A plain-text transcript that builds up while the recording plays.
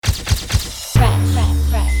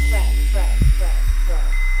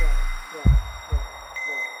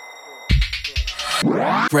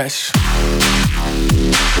Fresch.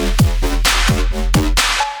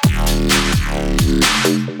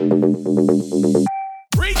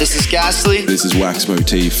 This is Ghastly. This is Wax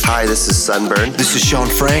Motif. Hi, this is Sunburn. This is Sean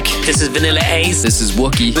Frank. This is Vanilla Ace. This is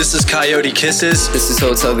Wookie. This is Coyote Kisses. This is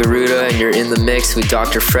Hotel Garuda, and you're in the mix with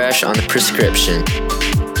Dr. Fresch on The Prescription.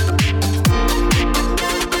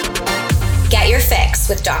 Get your fix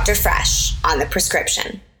with Dr. Fresch on The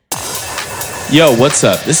Prescription. Yo, what's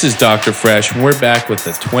up? This is Dr. Fresch, and we're back with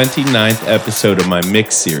the 29th episode of my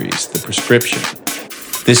mix series, The Prescription.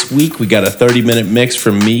 This week, we got a 30-minute mix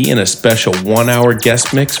from me and a special 1-hour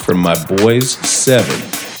guest mix from my boys, Sevenn.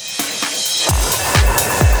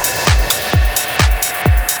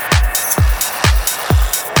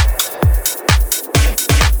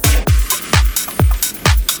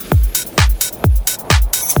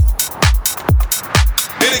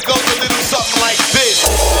 Then it goes a little something like this.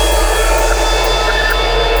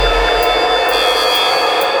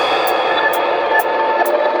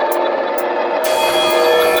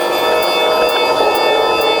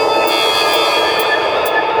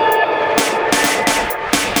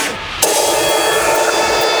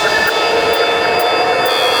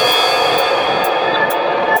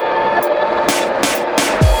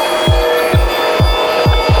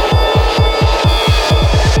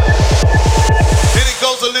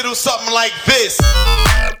 Something like this.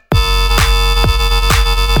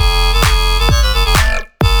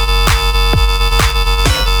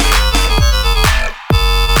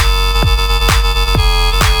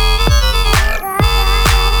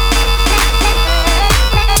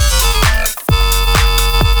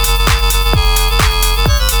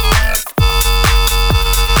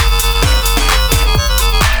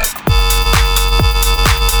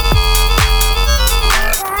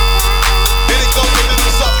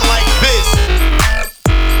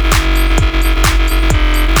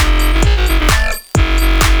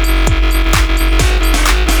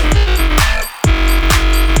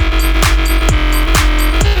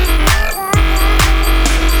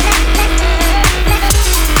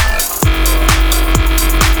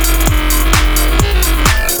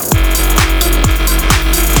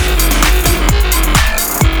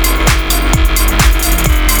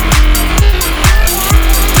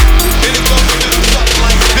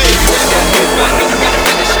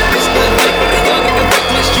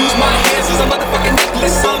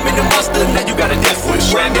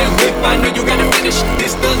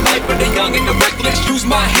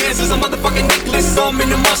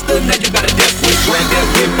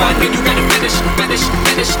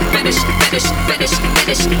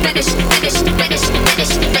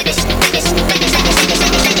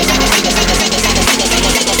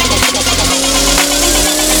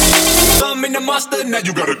 Some in the mustard, now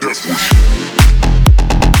you gotta death wish.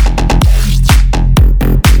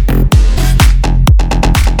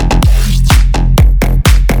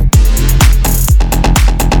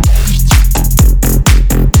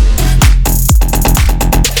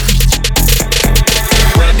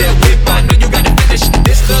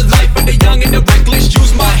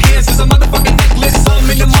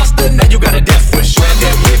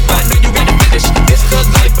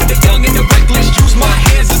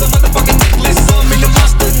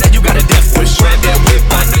 Wish.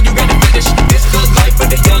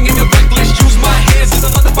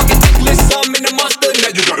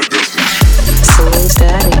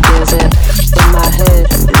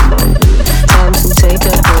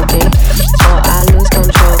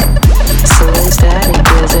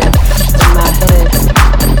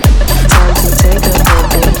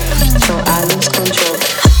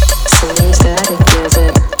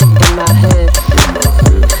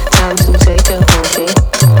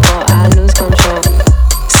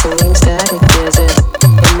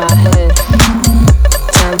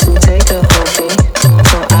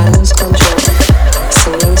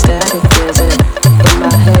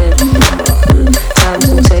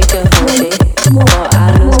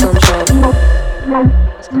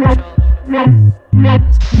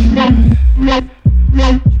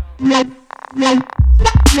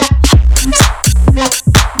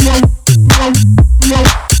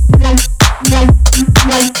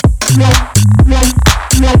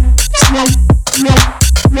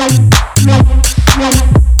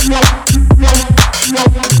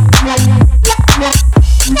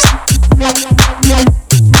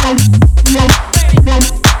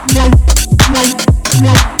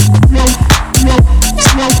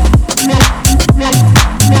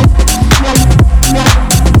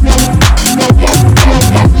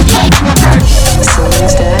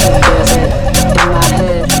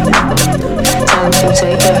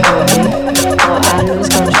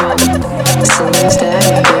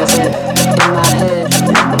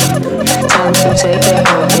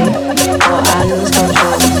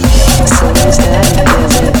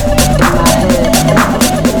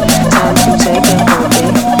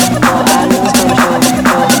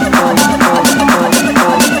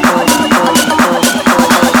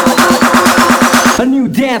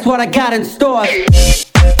 not in stores.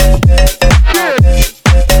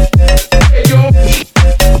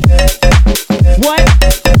 What?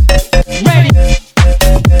 Ready?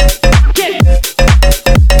 Get it.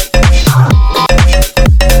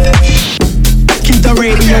 Keep the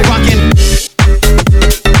radio rocking.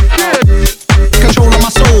 Control of my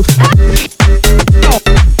soul.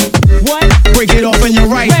 What? Break it off and you're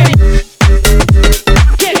right. Ready?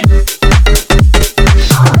 Get it.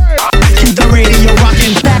 Keep the radio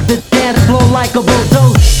rocking. Back the dance floor like a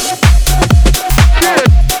bulldozer.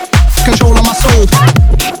 Control of my soul.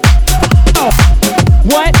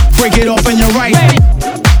 What? Break it off and you're right. Ready?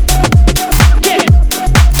 Get it.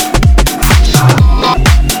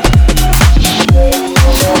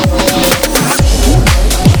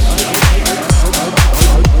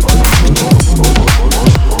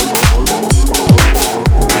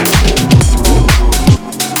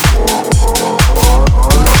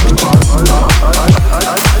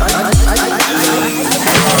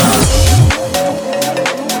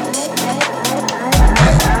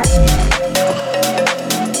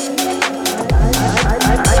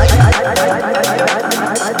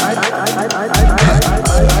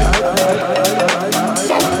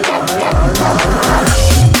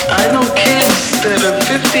 I know kids that are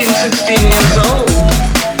 15, 16 years old.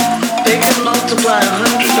 They can multiply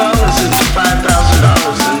 $100 into $5,000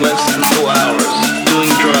 in less than 4 hours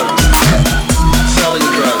doing drugs, selling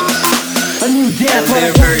drugs, A new and dance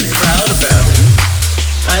they're very proud about it.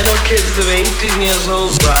 I know kids that are 18 years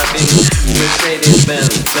old driving Mercedes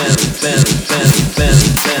Benz.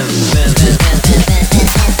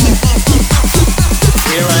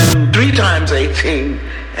 Here I am 3 times 18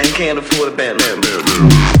 and can't afford a Benz.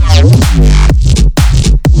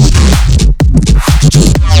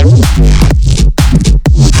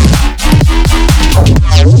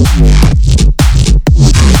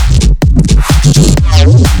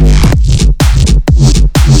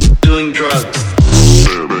 Doing drugs.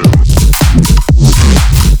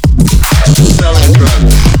 Selling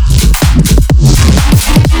drugs.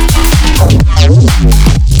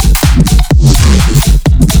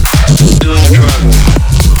 Doing drugs.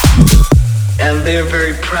 And they're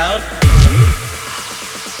very proud.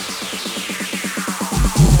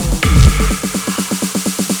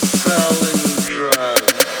 Selling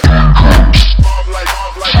drugs.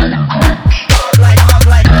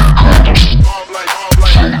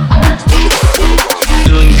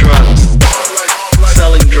 Doing drugs.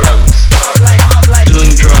 Selling drugs.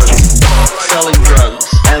 Doing drugs. Selling drugs.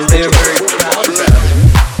 And they're very proud about it.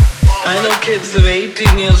 I know kids that are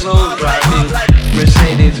 18 years old driving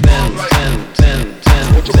Mercedes Benz.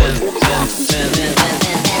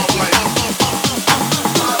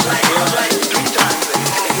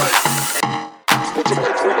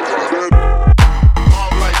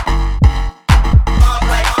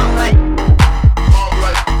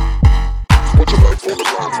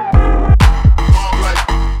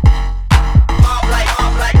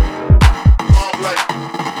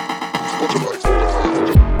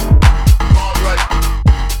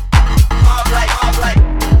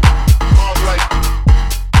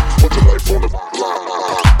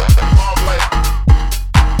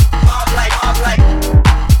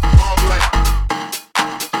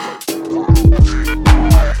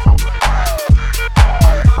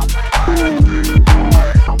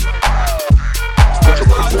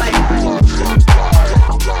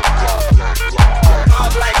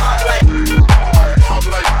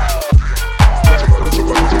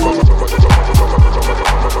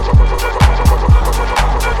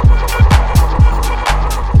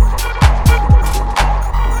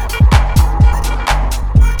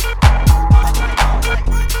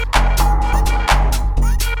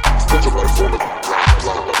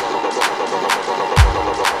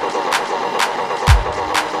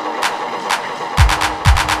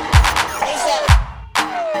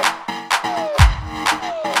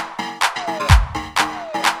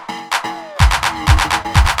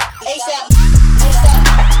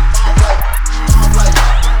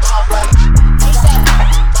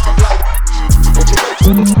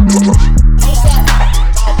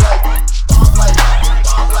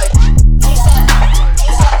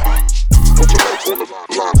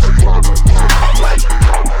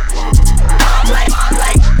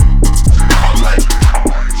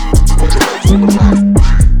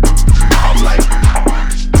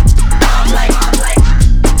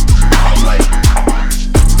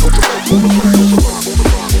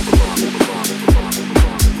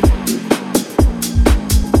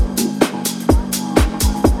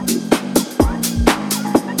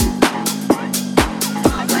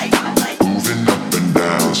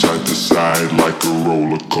 side like a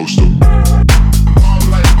roller coaster.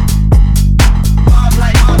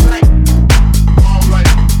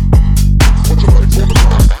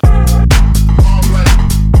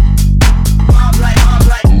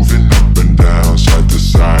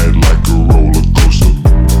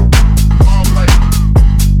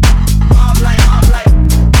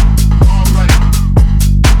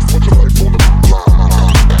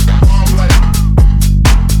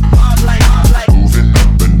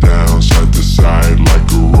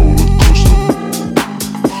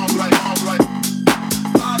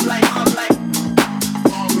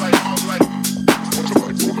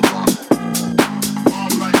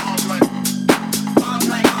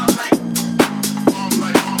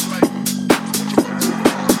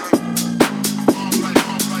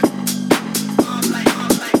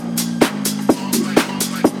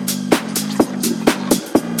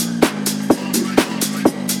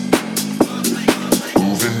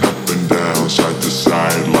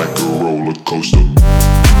 coaster.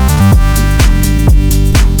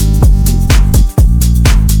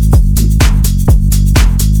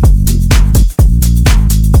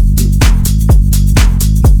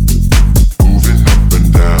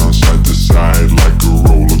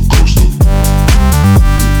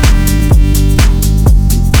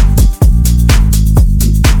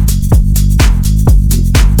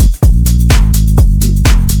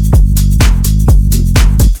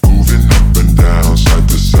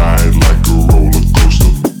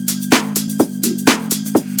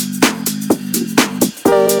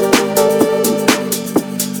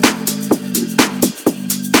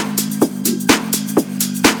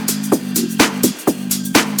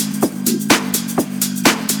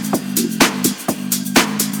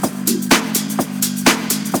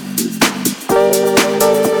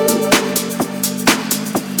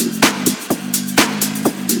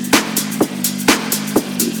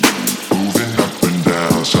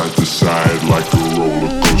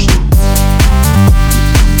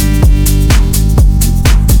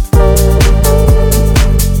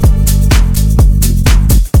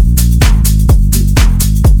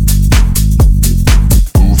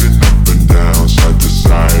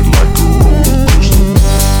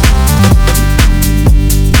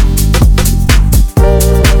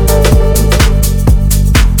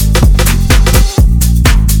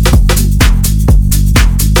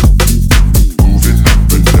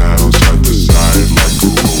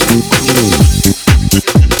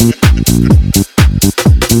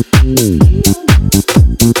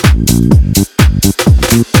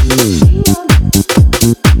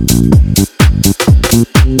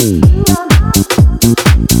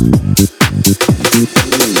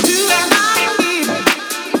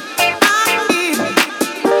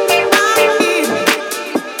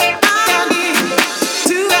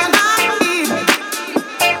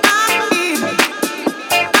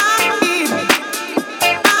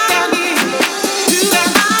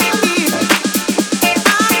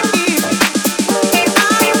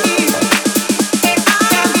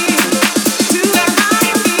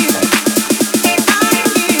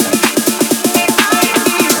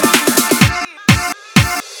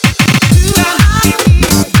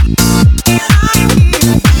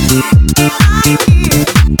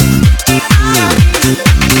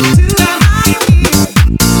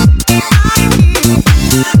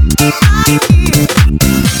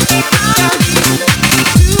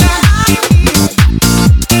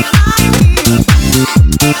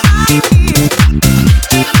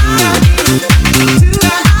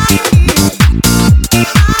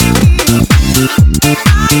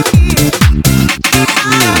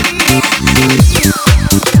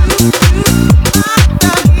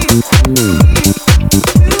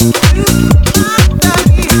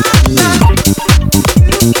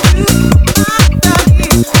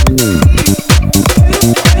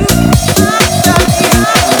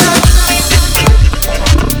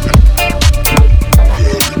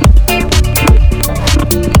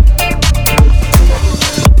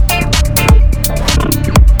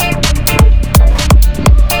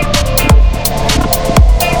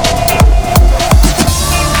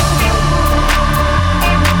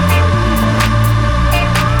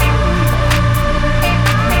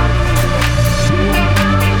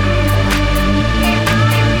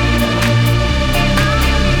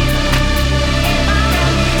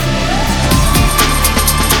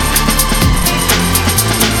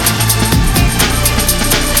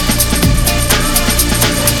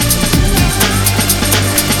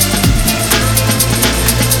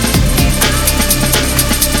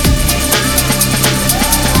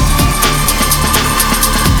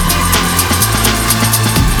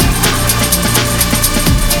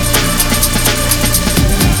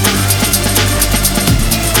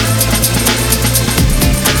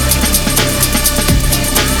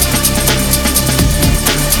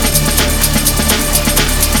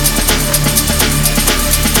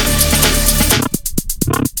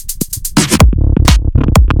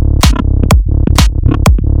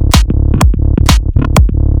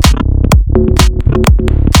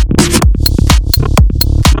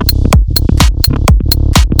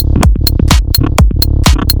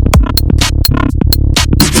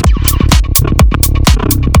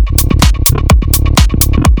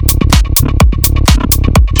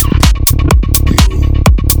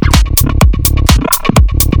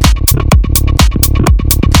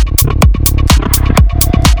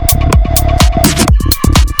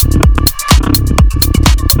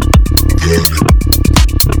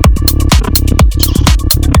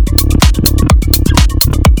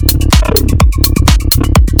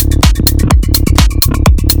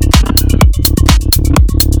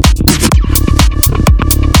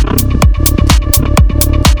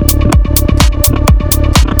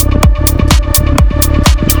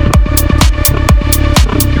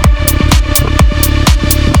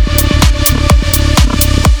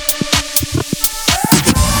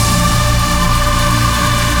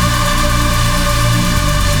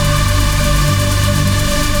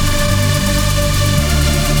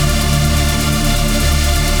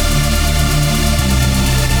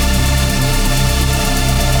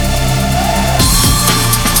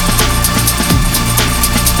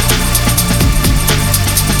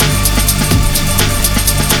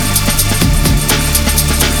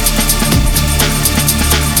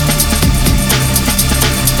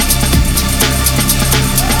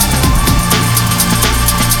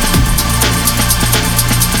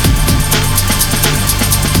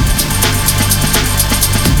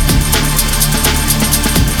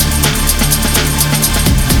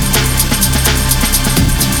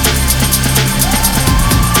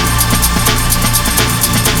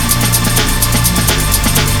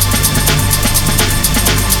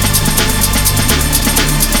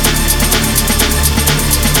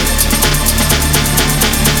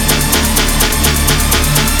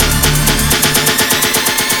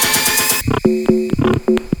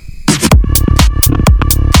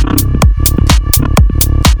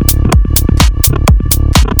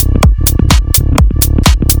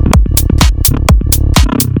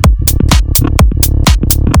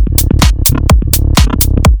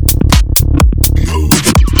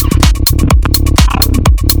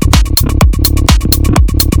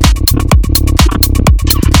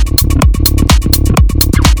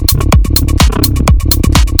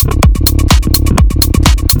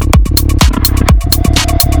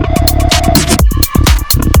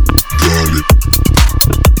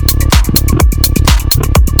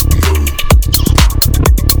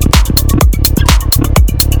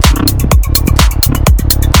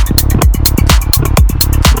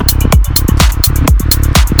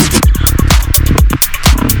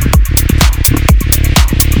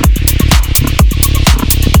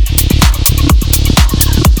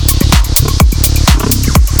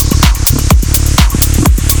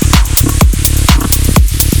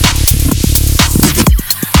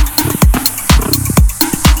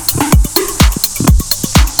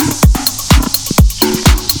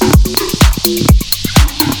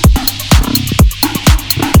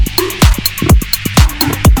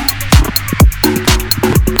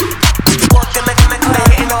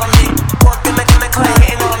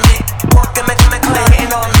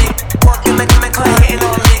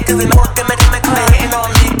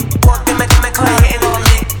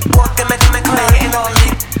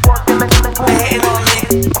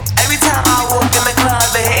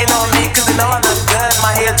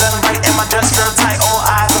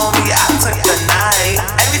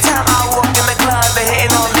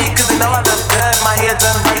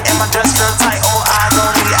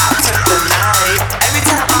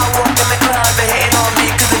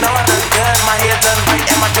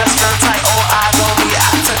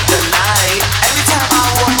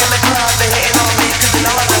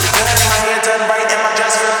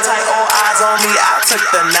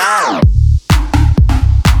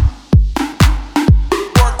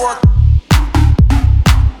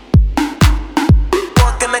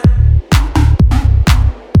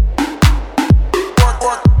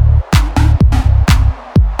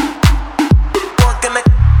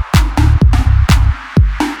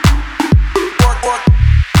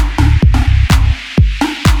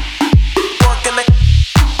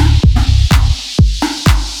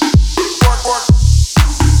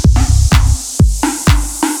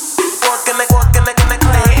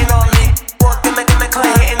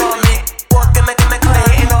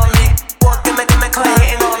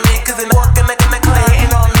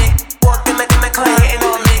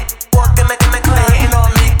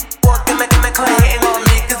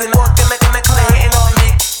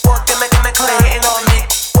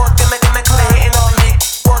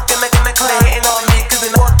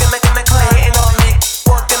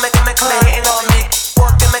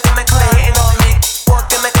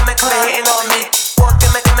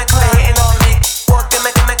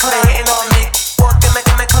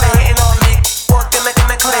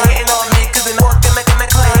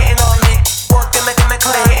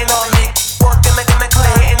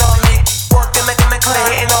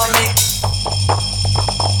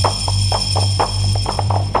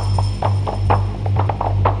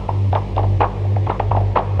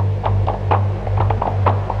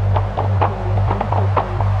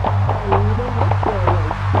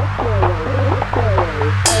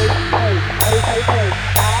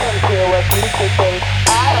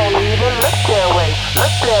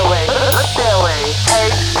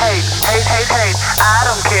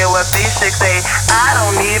 what these chicks say. I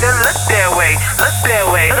don't even look their way. Look their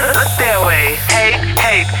way. Look their way. Hate,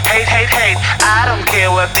 hate, hate, hate, hate. I don't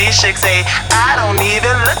care what these chicks say. I don't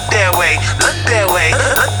even look their way. Look their way.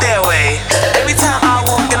 Look their way. Every time I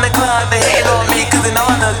walk in the club, they hating on me 'cause they know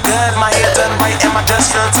I look good. My hair done right and my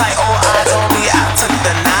dress real tight. All eyes on me, I took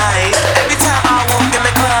the night. Every time I walk in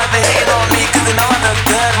the club, they hating on me 'cause they know I look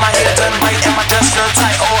good. My hair done right and my dress real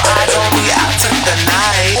tight. All eyes on me, I took the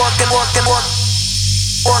night. Walking, walking, walk.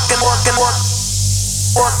 Walking, walking, walk.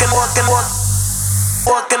 Walking, walking, walk.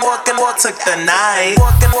 Walking, walking, walk. Took the night.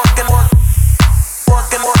 Walking, walking, walk.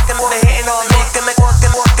 Walking, walking, walk. They hating on me 'cause they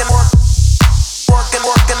walking, walking, walk. Walking,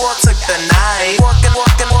 walking, walk. Took the night. Walking,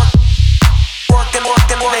 walking, walk. Walking,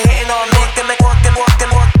 walking, walk. They hating on me 'cause they walking,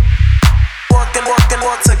 walking, walk. Walking, walking,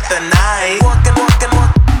 walk. Took the night. Walking, walking,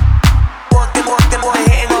 walk. Walking, walking, walk. They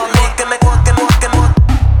hating on me 'cause they walking, walking, walk.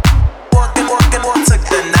 Walking, walking, walk. Took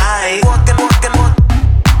the night. Walking, walking, walk.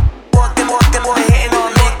 Walking, walking, walk. They hating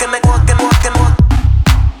on me 'cause they walking, walking, walk.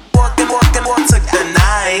 Walking, walking, walk. Took the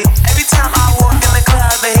night. Every time I walk in the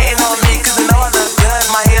club, they hating on me 'cause they know I look good.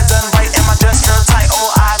 My hair done right and my dress real tight.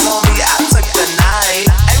 All eyes on me, I took the night.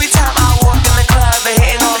 Every time I walk in the club, they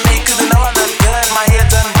hating on me 'cause they know I look good. My hair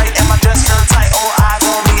done right and my dress real tight. All eyes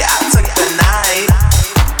on me, I took the night.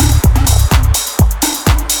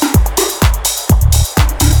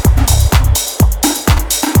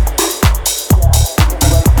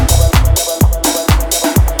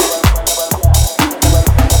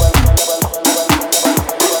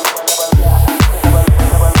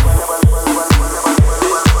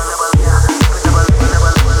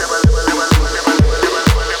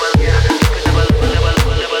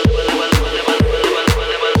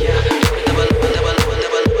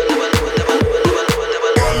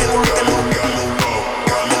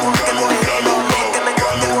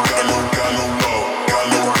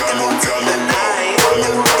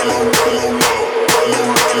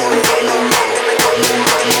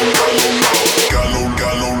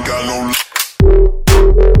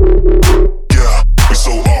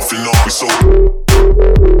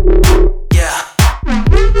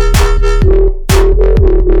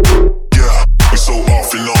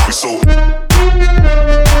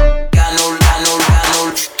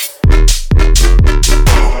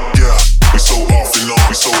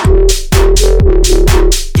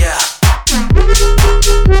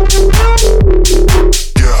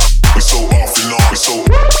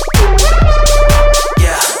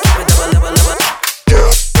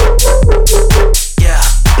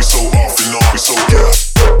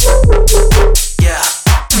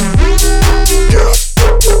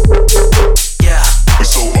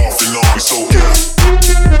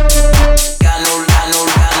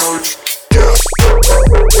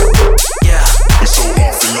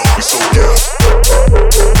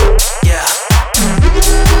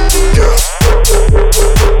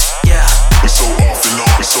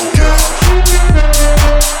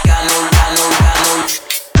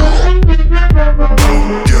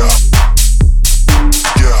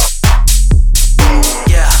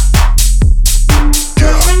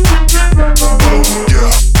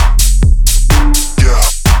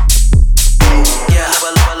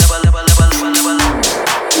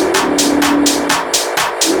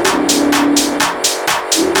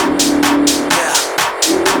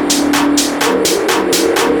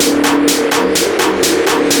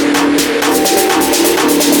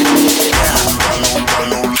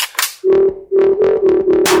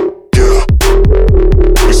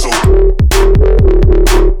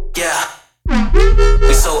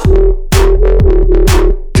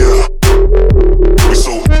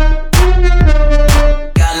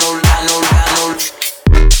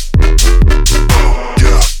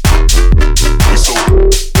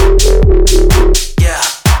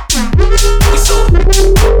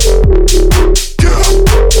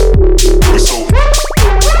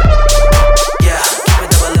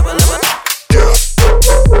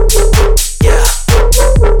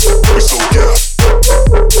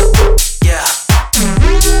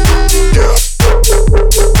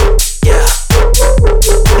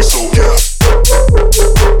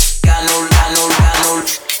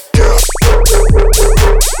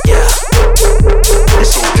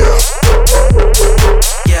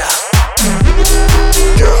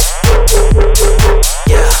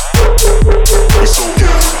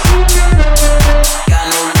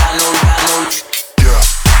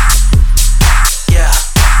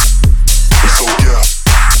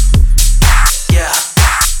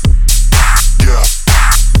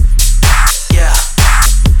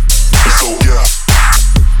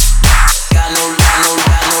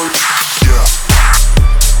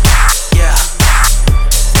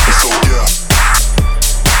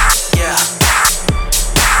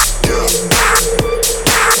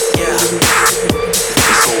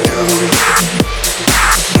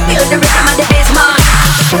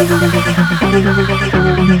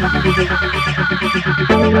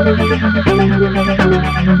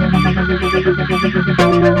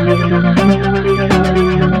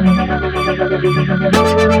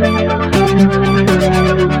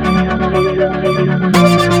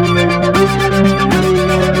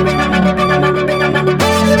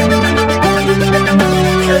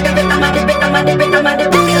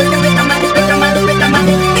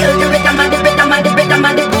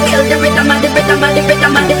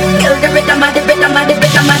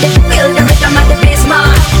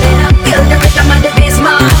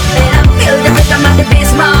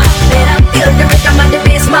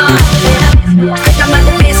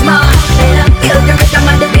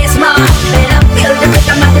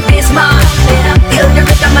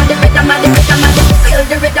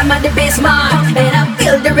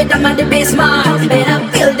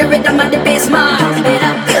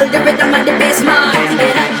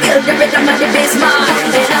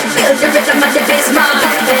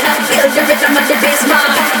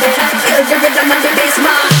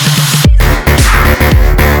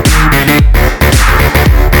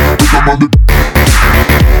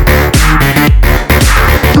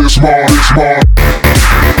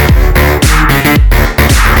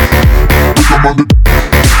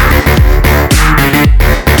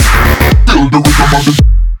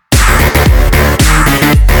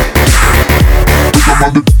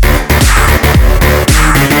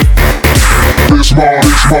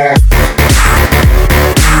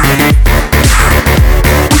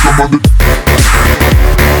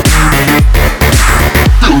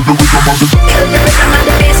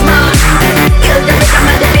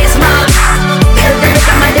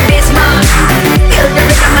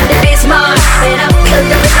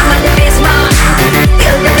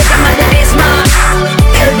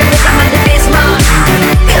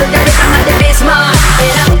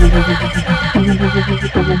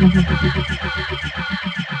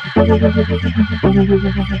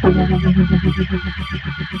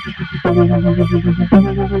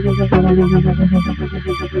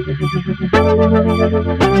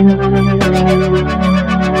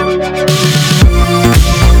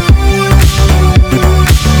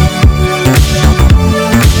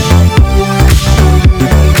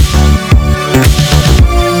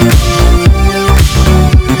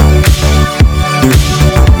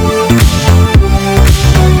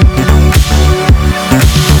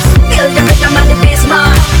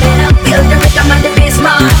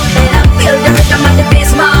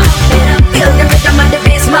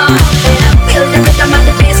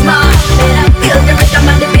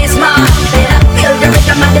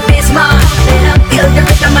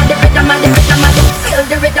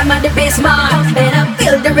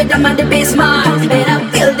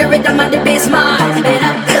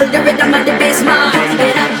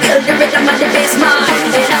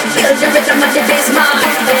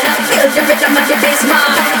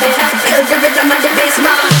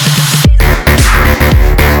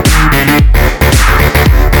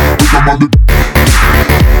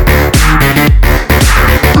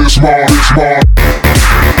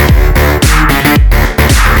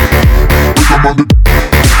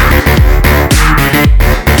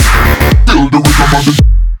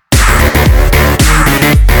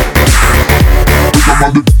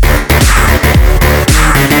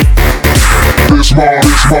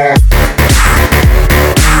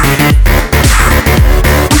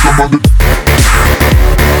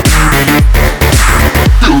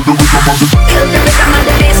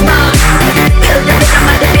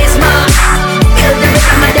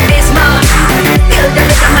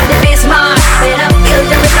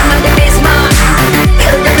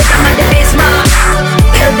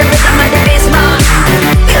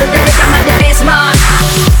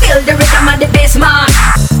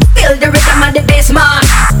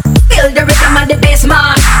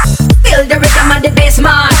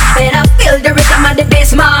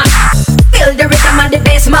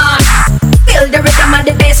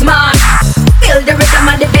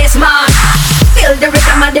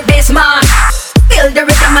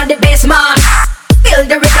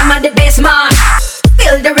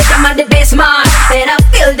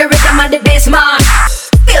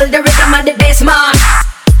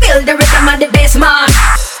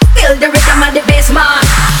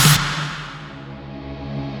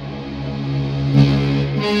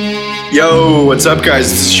 Yo, what's up,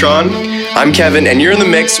 guys? This is Sean. I'm Kevin, and you're in the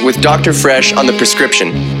mix with Dr. Fresch on The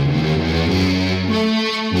Prescription.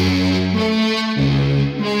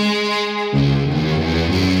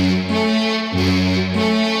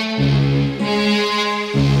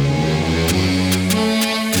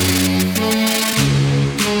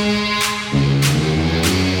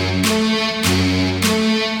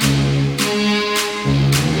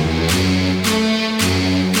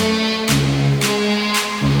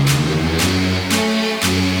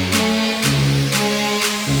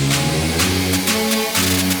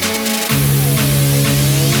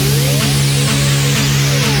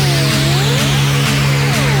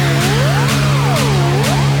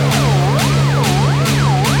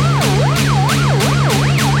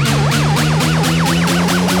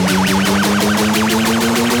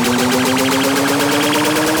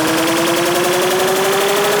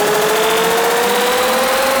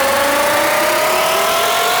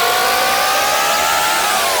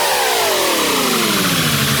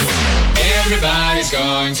 Everybody's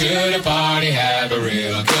going to the party, have a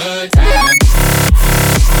real good time.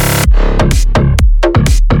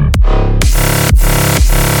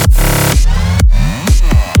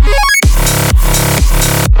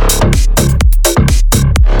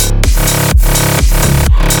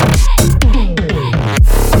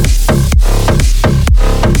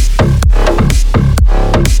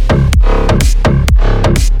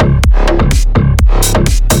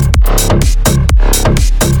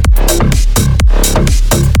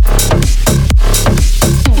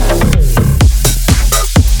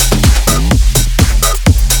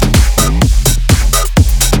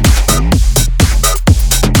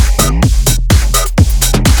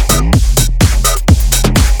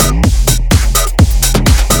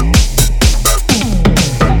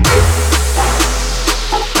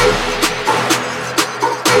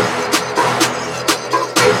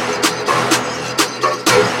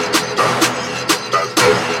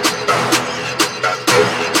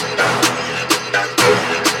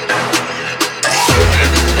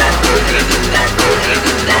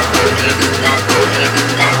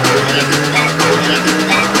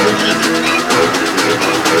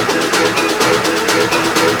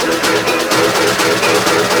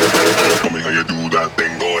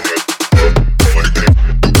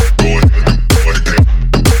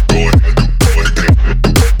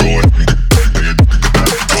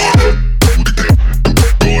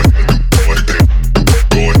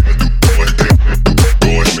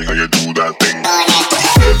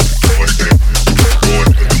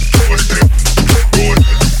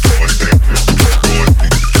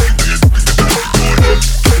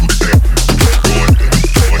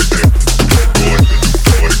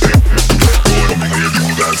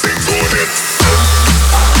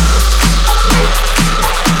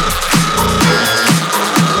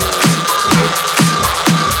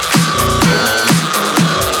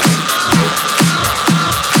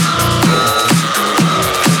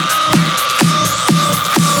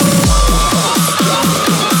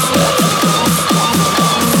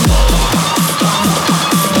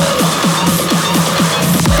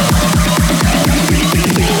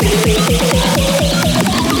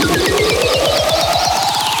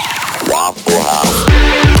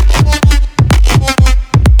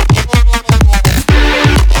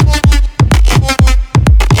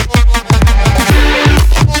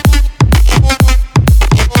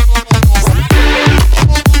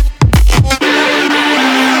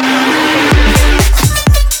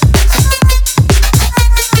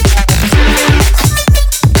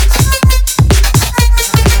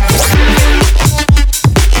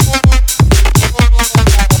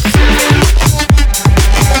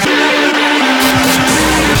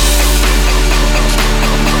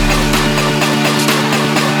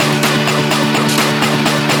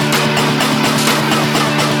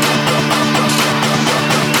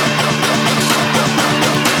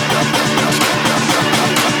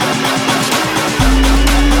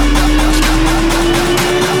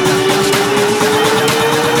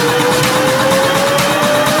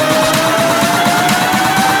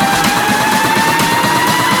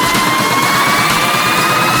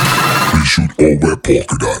 All wear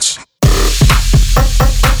polka dots.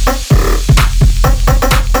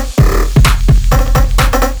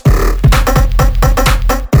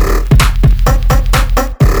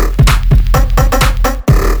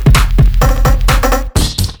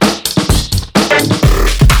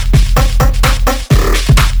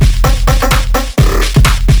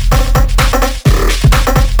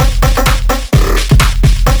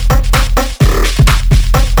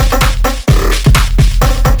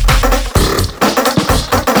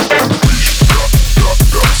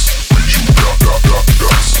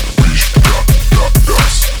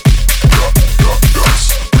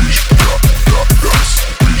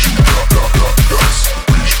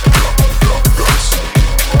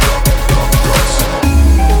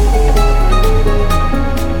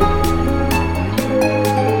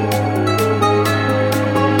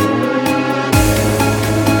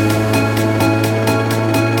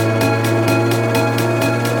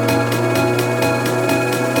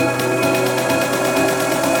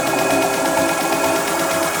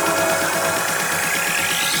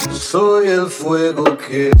 Soy el fuego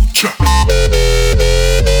que...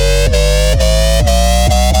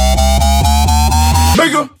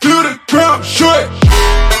 Make 'em feel the crowd shake.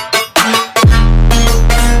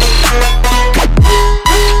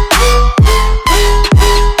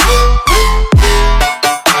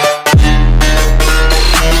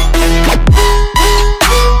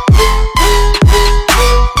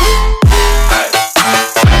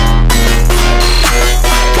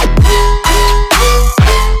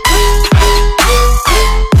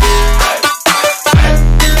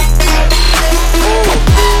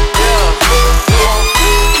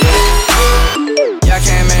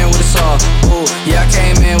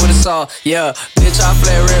 Yeah, bitch, I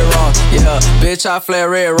flare red raw. Yeah, bitch, I flare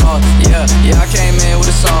red raw. Yeah, I came in with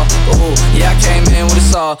a saw. Ooh, yeah, I came in with a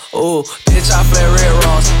saw. Ooh, bitch, I flare red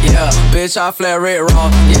raw. Yeah, bitch, I flare red raw.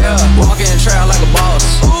 Yeah, walking in the trap like a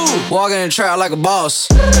boss. Ooh, walking in the trap like a boss.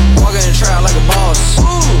 Walking in the trap like a boss.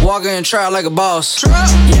 Ooh, walking in the trap like a boss.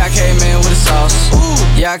 Yeah, I came in with a sauce. Ooh,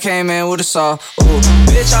 yeah, I came in with a saw. Ooh,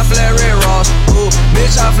 bitch, I flare red raw. Ooh,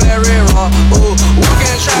 bitch, I flare red raw. Ooh, walking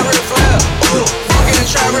in the trap with a flare. Ooh, walking in the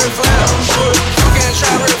trap with a flare. Ooh, walking in the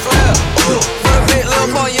trap with a flare. Ooh, for a big little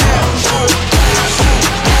boy, yeah.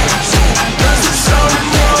 That's the sound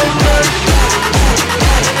of my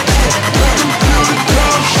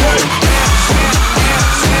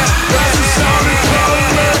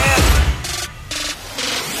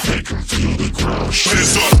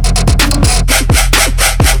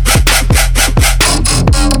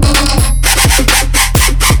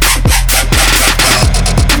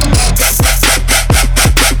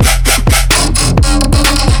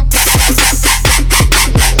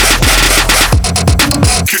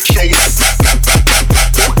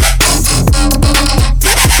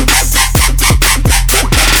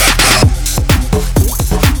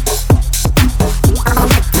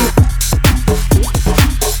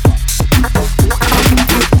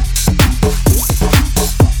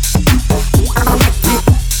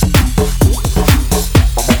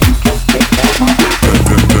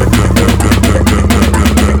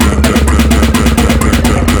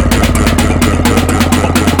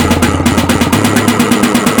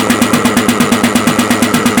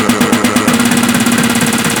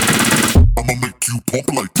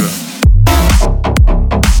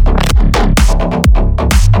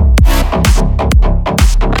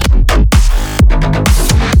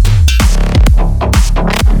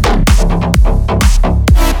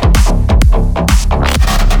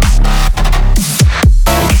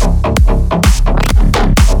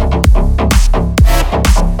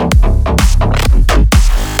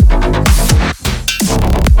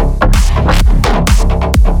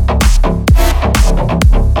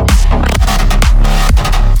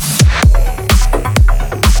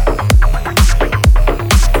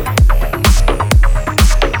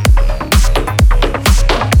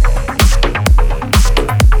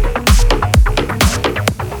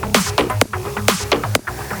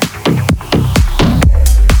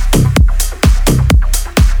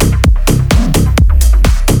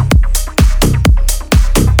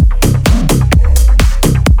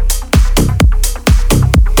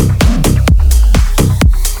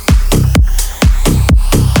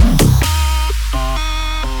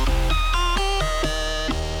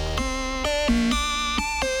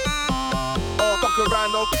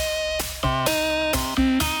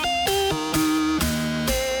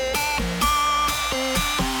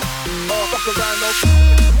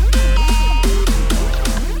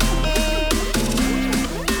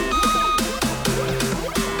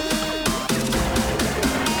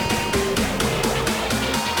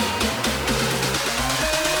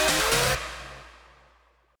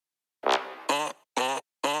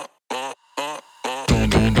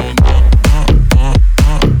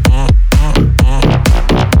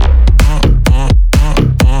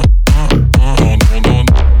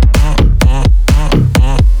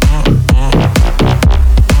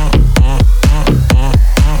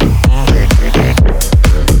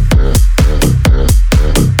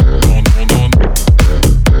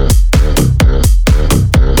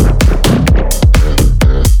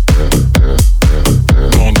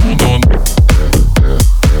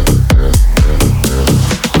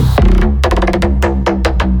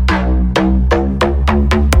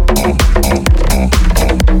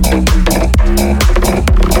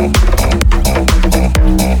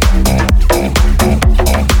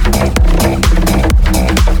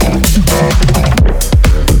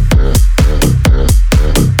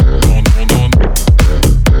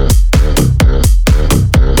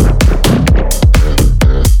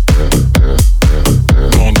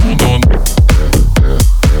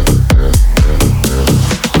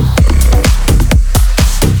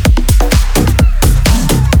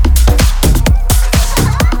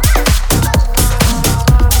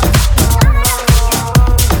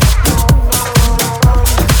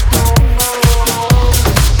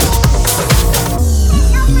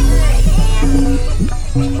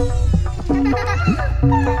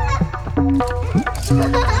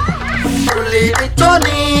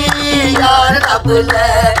Tony,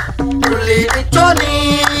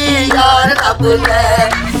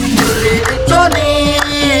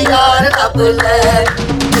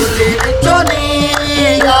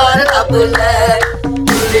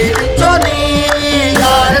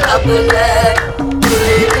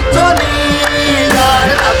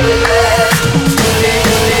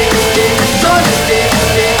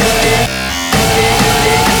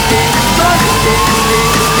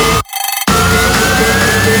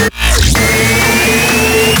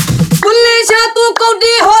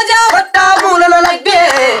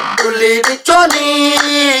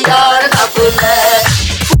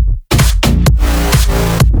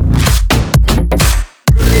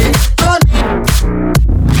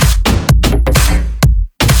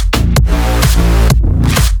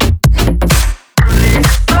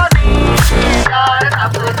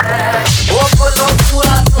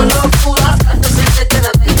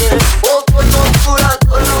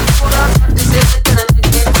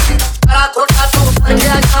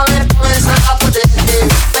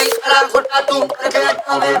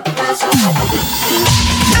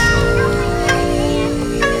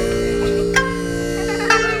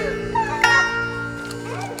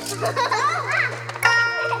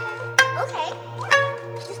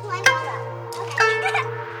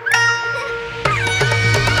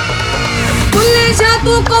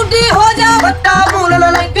 तू कौडी हो जा बट्टा मूल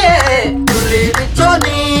लगे बुल्ले बिचों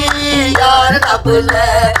नी यार तब ले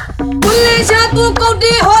बुल्ले शा तू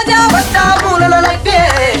कौडी हो जा बट्टा मूल लगे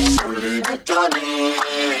बुल्ले बिचों नी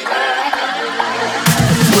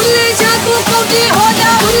बुल्ले शा तू कौडी हो जा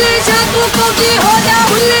बुल्ले शा तू कौडी हो जा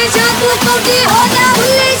बुल्ले शा तू कौडी हो जा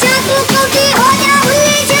बुल्ले शा तू कौडी हो जा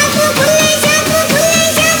बुल्ले शा तू बुल्ले शा तू बुल्ले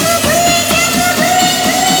शा तू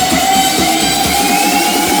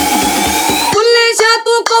बुल्ले शा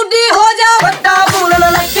तू कौडी हो जा बट्टा मूल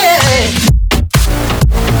लगे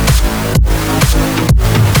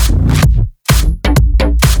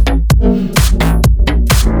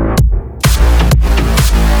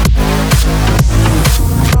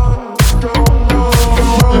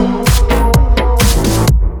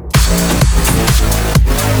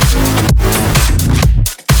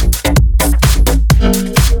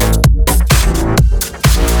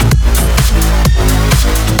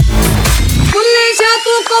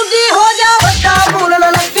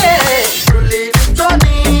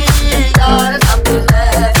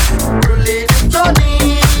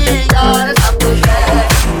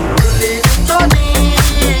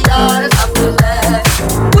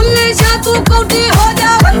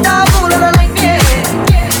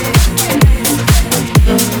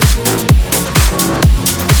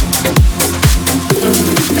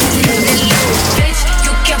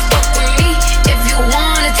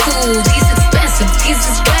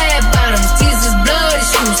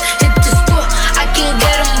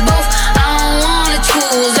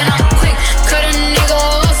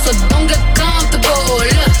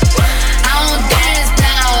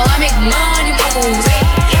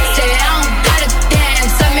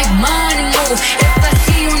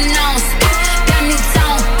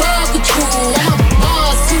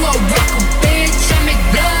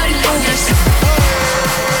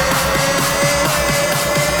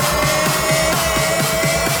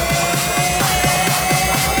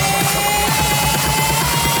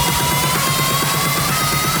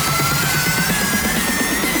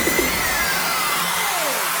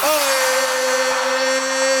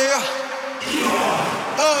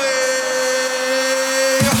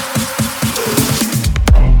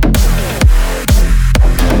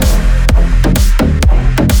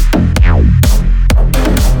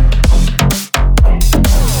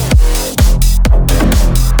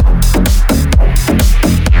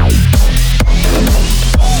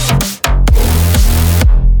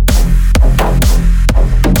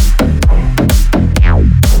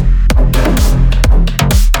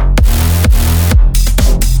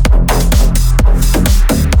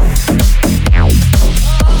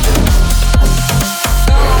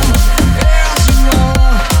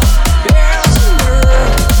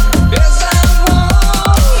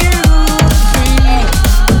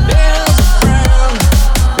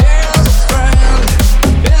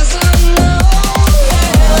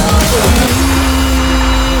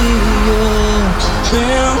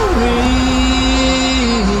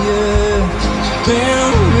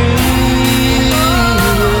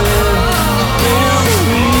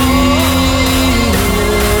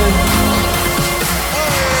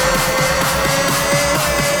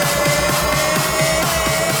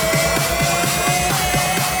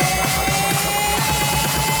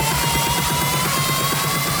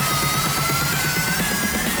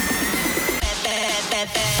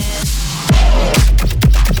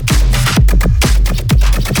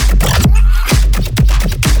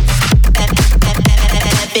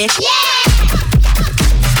bitch. Yeah!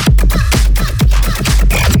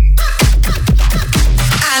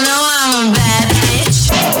 I know I'm a bad bitch.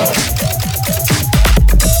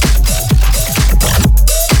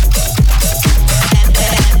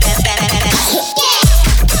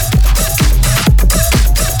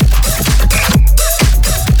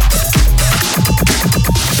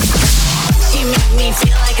 She make me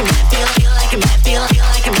feel like a bad, feel like a bad, feel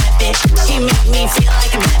like a bad bitch. She make me feel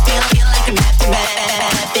like a bad, feel like a bad,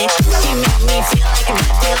 bad bitch. She make me feel like a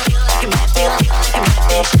bad, feel like a bad, feel like a bad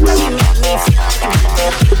bitch. She make me feel like a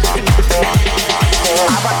bad, feel like a bad,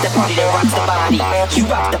 I rock the party that rocks the body. You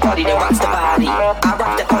rock the party that rocks the body. I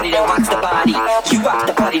rock the party that rocks the body. You rock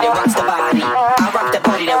the party that rocks the body. I rock the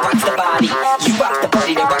party that rocks the body. You rock the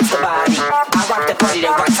party that rocks the body. I rock the party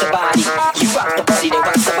that rocks the body. You rock the party that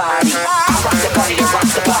rocks the body. I rock the party that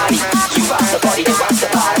rocks the body. You rock the party that rocks the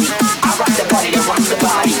body. I rock the party that rocks the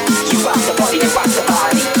body. You rock the party that rocks the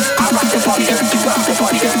body. I rock the party that you rock the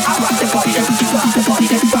party that I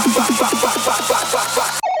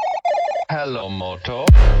Hello, Moto.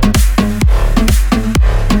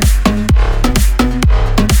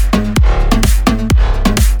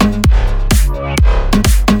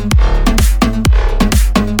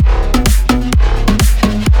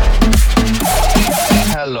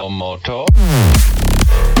 Hello, Moto.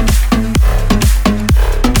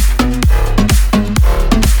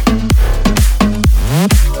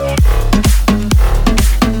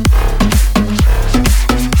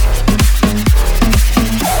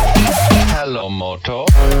 Hello, Moto.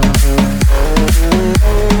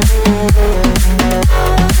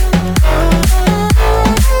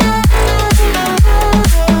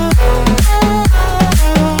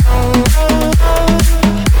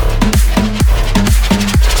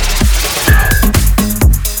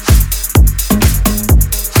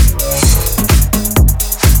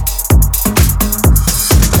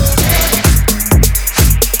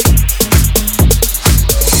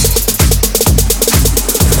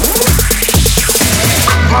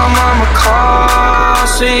 My mama called,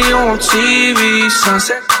 see you on TV.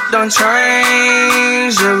 Sunset done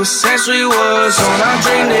changed ever since we was on. I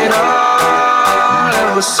dreamed it all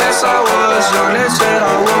ever since I was young. They said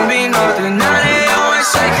I wouldn't be nothing. Now they always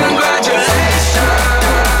say congratulations.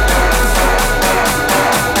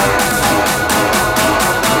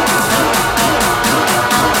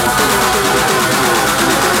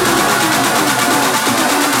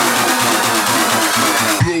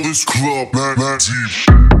 Blow this club, man, deep.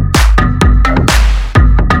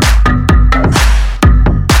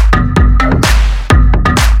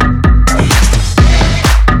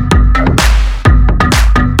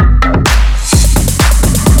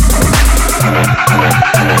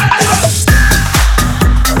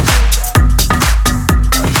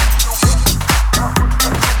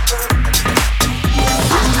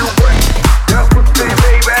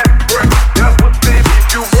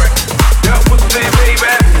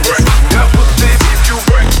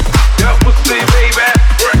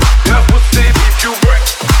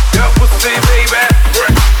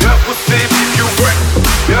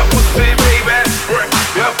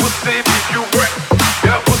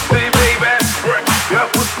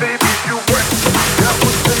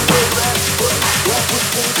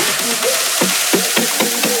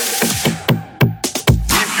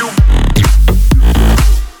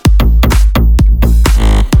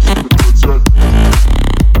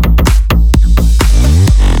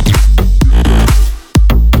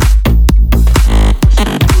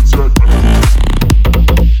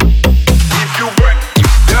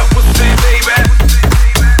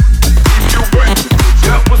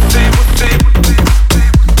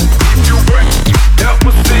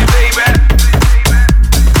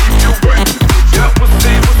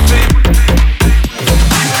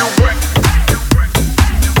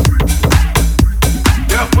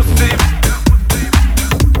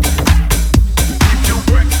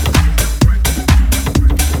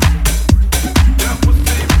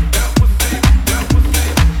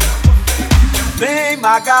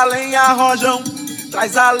 Maga, lenha, rojão,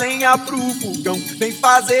 traz a lenha pro fogão, vem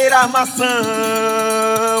fazer armação.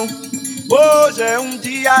 Hoje é um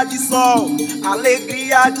dia de sol,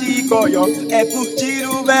 alegria de goió, é curtir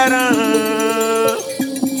o verão.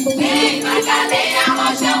 Vem, maga, lenha,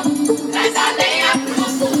 rojão, traz a lenha pro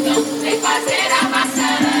fogão, vem fazer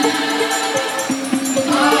armação.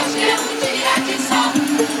 Hoje é um dia de sol,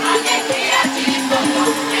 alegria de goió,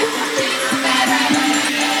 é curtir o verão.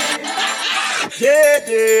 Yeah,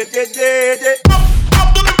 yeah, yeah, yeah, yeah.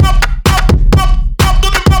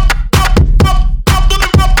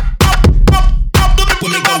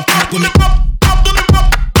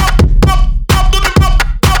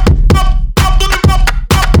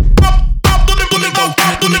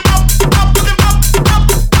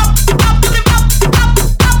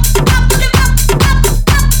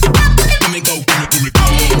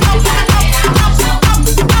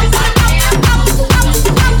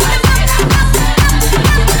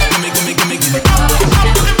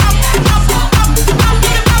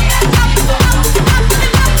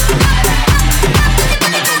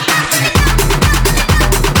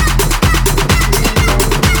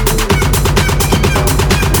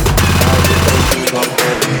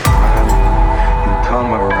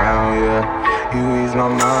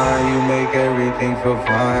 feel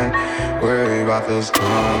fine. Worry about those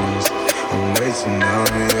comments. I'm way too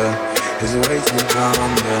numb, yeah. It's way too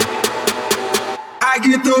dumb, yeah. I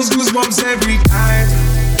get those goosebumps every time.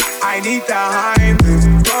 I need the hype.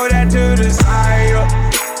 Throw that to the side.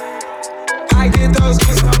 I get those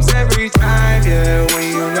goosebumps every time, yeah.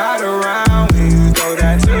 When you're not around, when you throw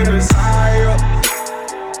that to the side.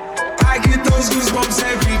 I get those goosebumps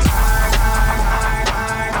every time.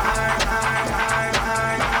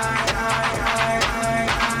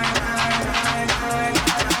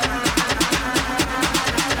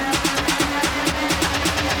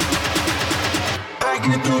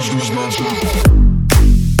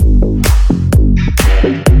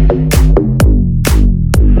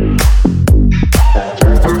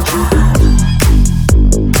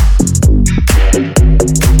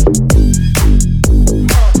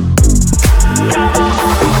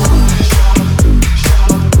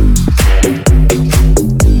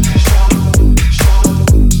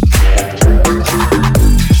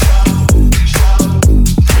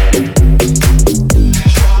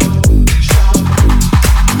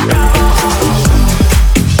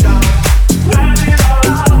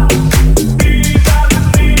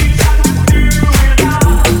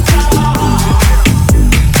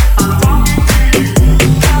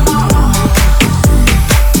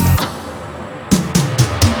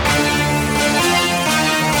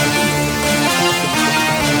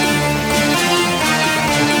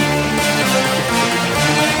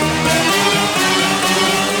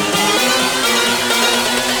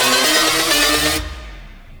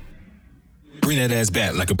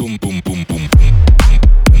 back like a boom, boom, boom, boom.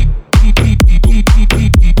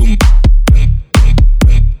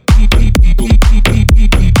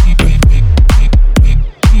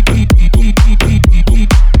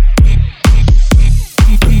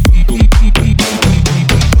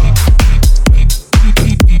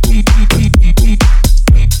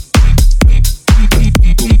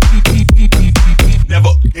 Never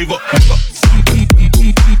gave up.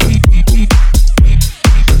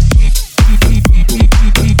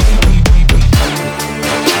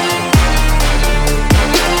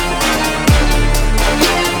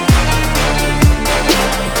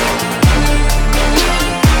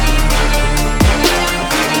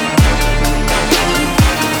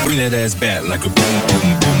 Bring that ass back like a boom,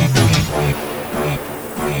 boom, boom, boom, boom,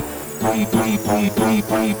 boom, boom, boom,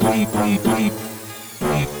 boom, boom, boom, boom.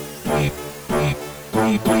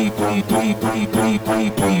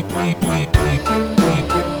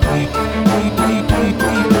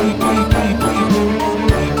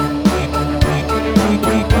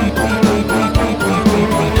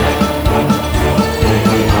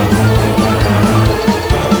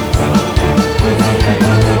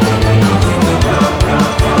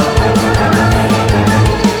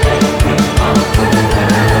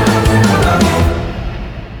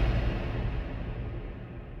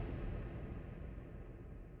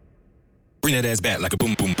 Bring that ass back like a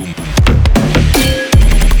boom, boom, boom, boom.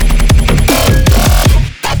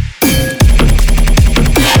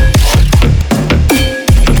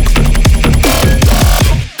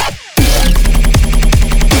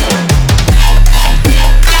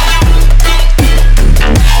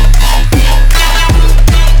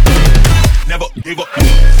 Never gave up.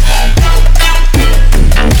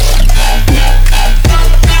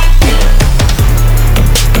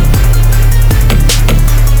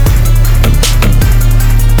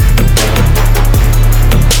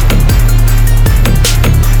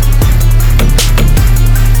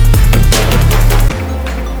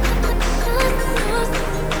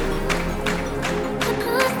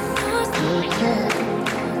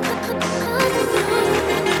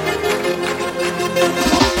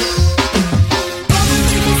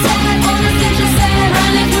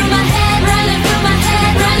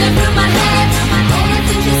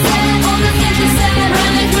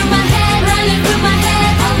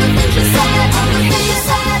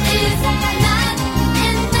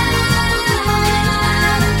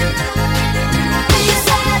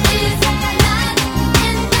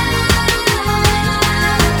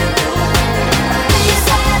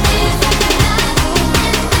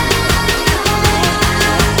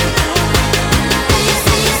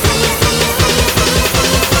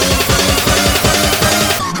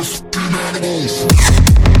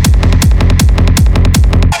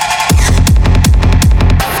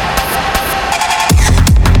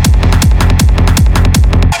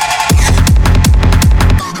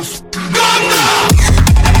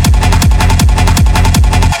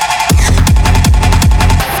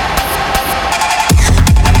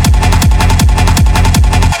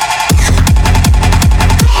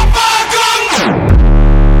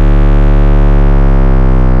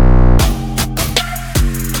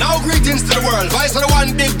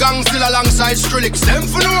 Skrillex, them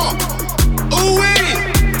for no. Ooh-wee.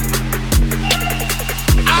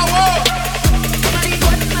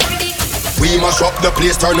 We mash up the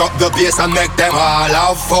place, turn up the bass and make them all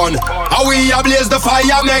have fun. How we ablaze the fire,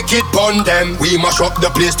 make it burn them. We mash up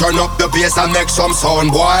the place, turn up the bass and make some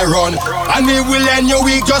sound boy run. And we will end your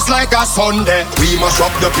week just like a Sunday. We mash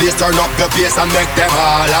up the place, turn up the bass and make them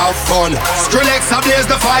all have fun. Skrillex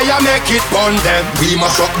ablaze the fire, make it burn them. We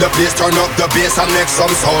mash up the place, turn up the bass and make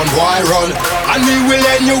some sound boy run. And we will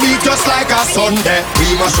end your week just like a Sunday.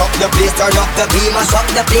 We mash up the place, turn up the beat, mash up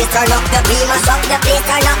the place, turn up the beat, mash up the place, turn up the beat, mash up the place,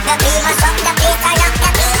 turn up the beat, mash up the place, turn up the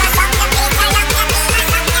beat, mash up the place.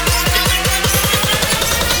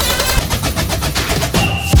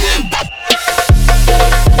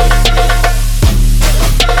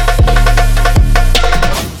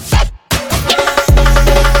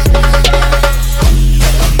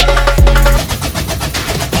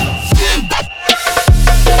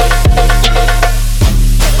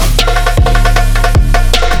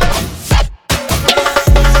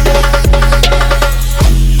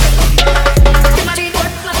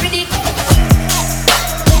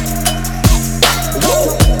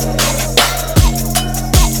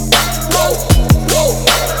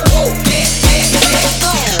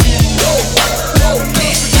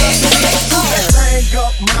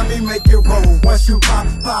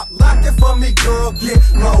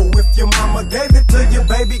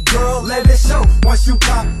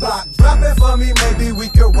 Drop it for me, maybe we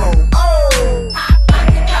can roll. Oh!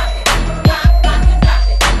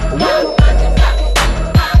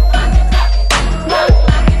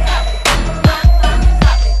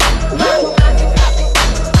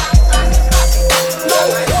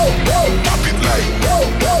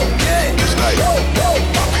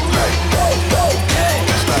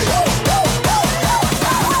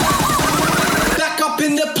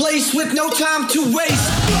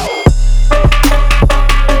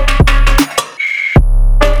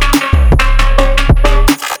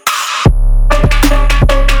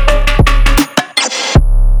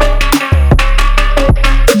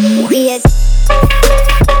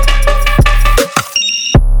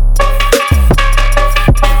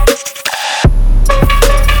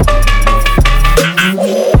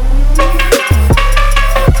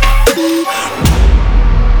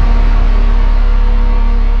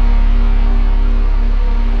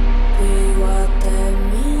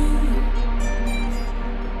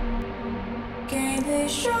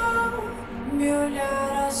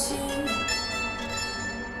 assim.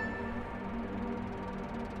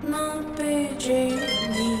 Não pedi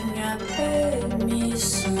minha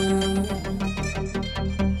permissão.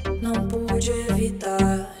 Não pude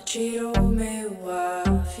evitar, tirou meu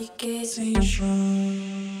ar, fiquei sem chão.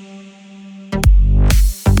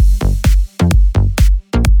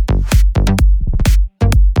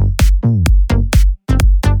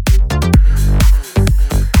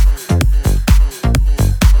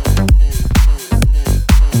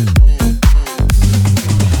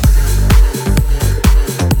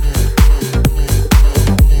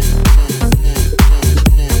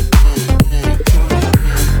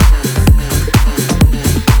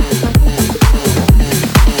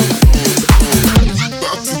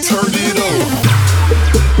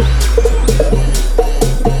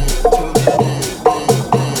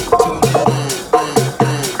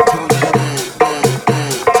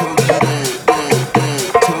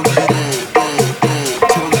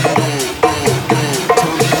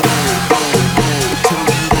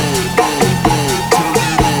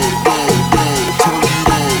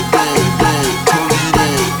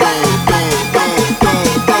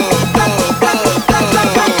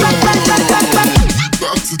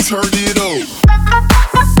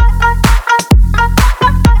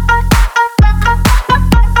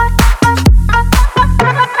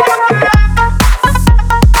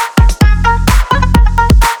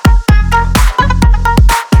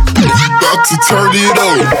 Turn it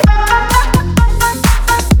up.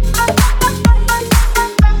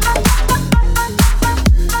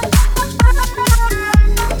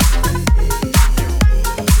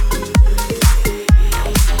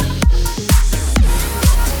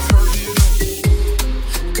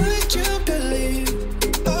 Could you believe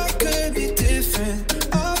I could be different?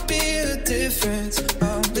 I'll be the difference.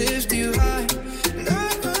 I'll lift you high, and I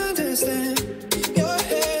understand your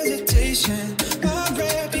hesitation. My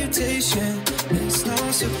reputation is no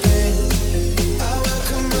secret. I will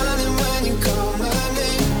come running when you call my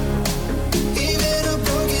name. Even a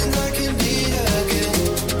broken heart can beat again.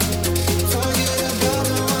 Forget about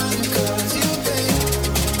the one who caused you pain.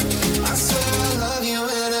 I swear I love you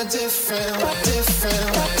in a different way.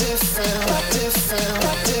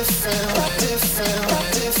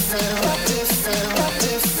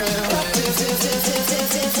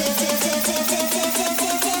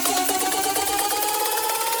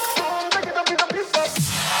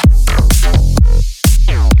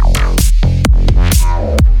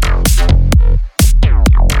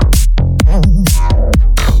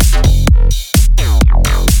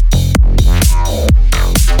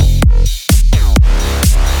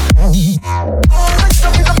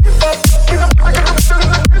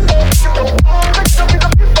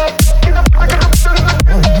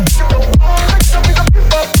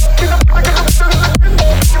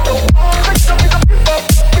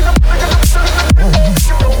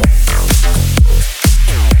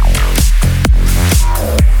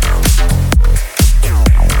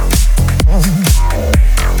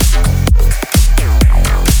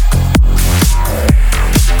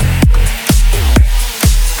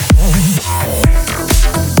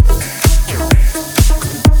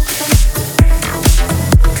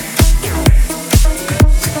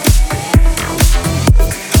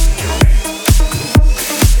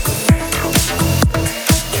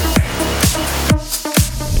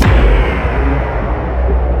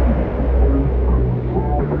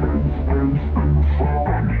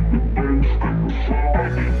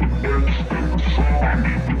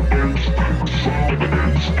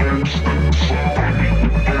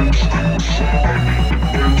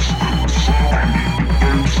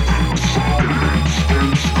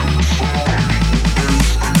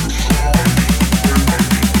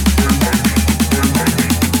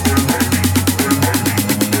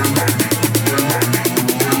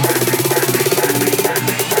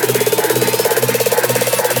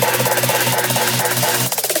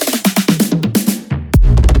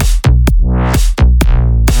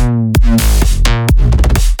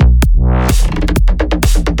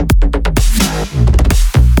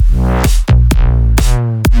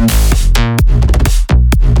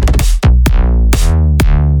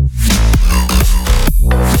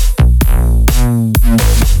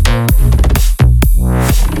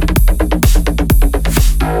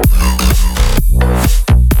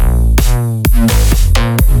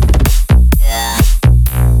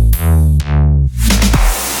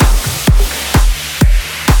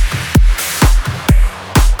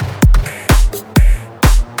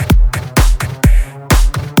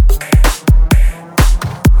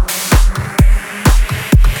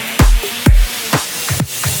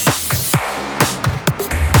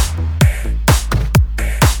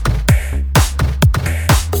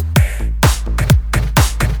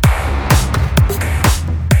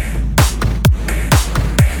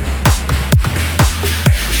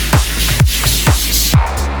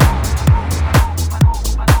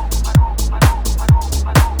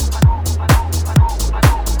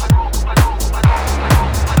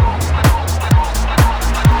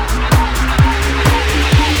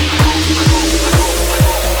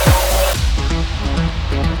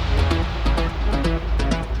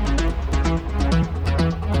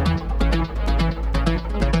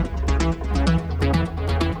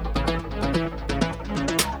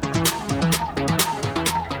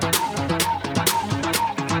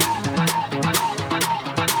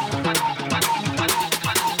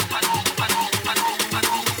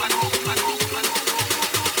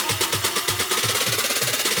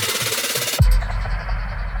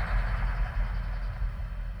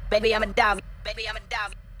 Baby, I'm a dog. Baby, I'm a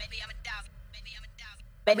dog. Baby, I'm a dog. Baby, I'm a dog.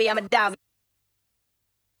 Baby, I'm a dog.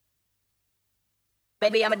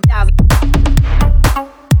 Baby, I'm a dog.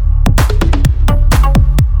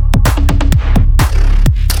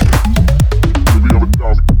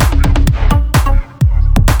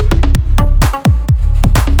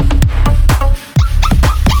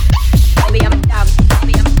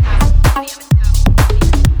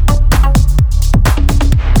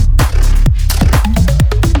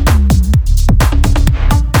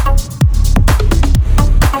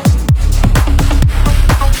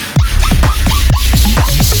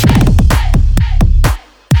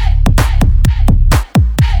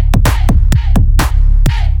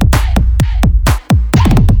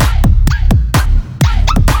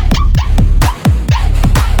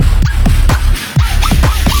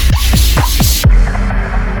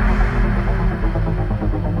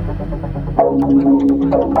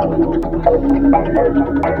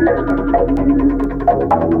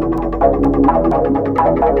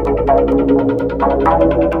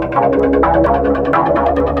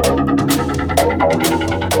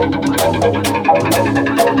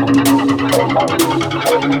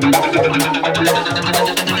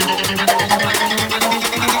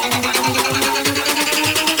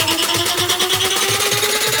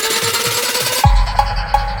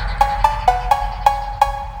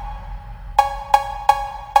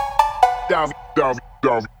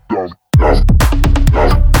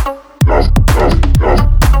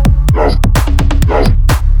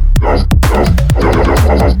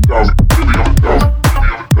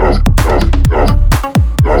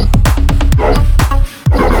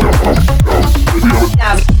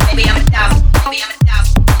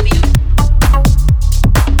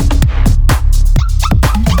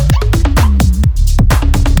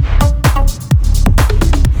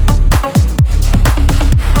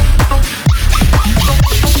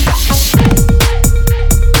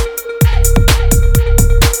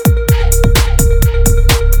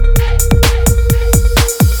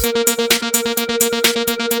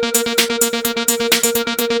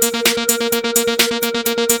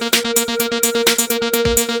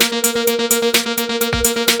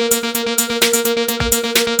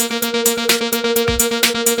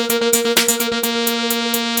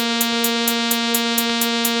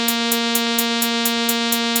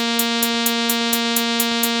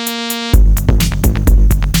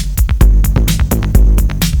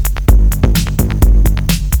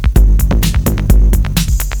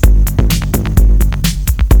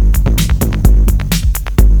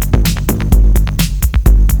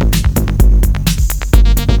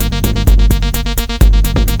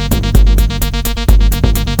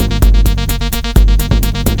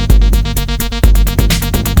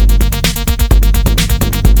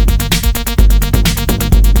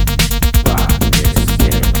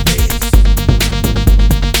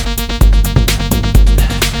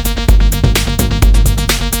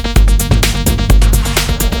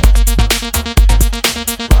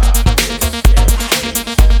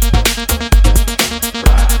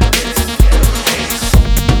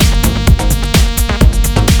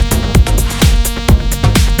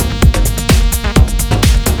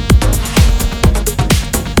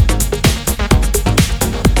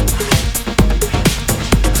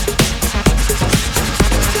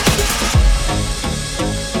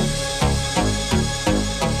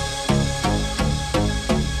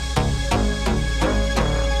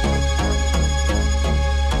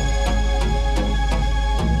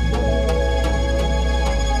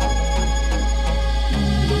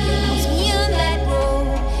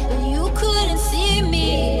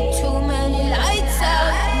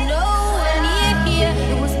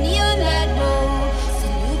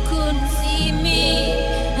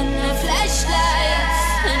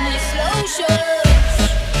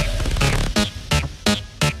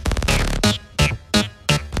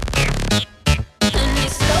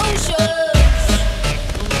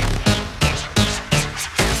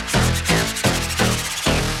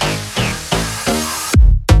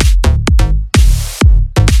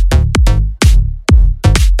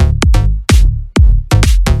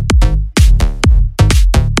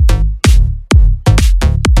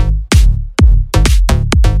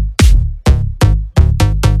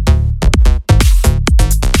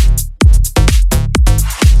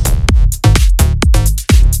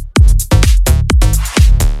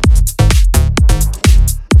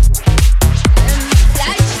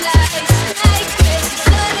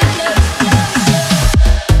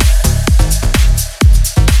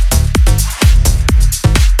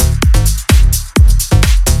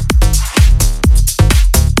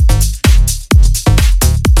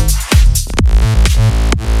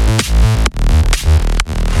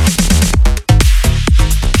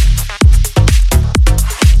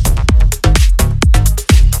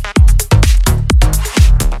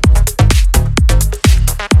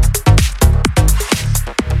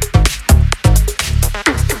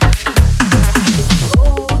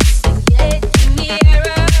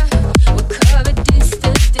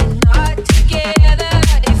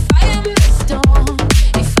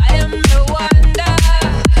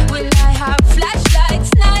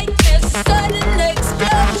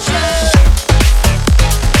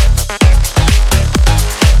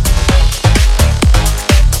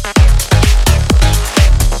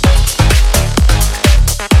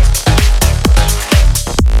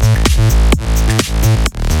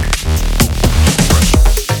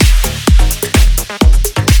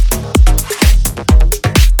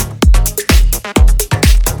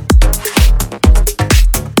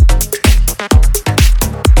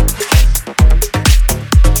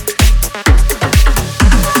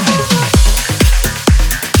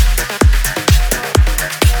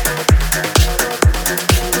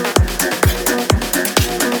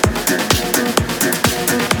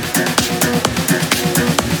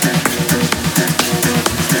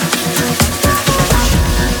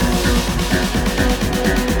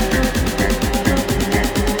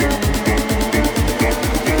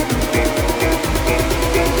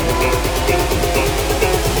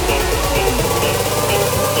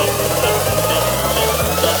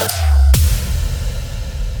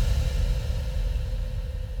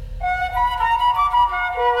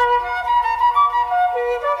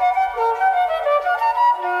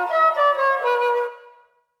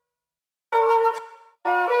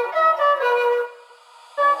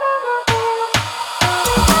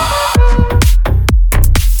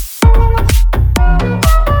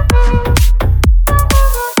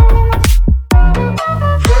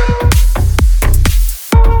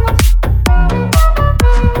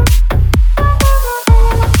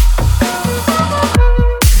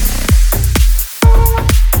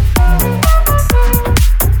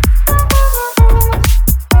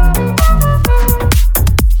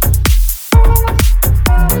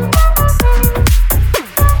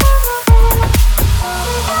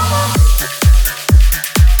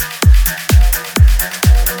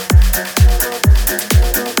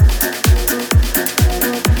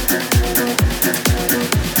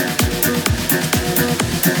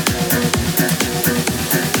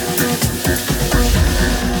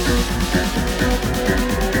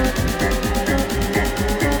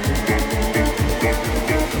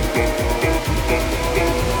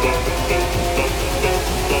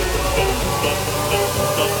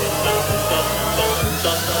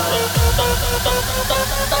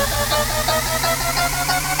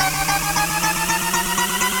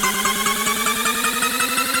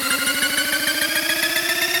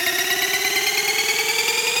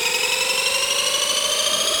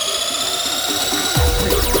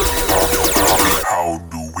 How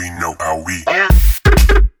do we know how we?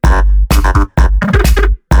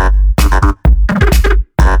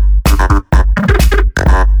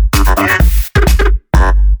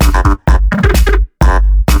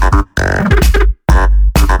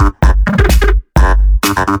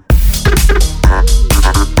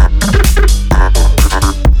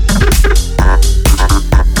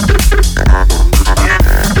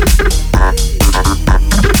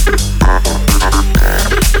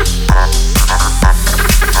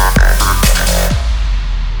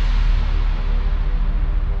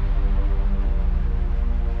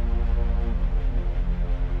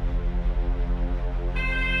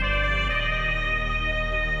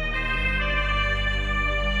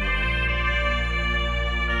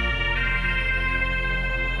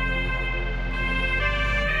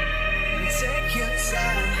 Take your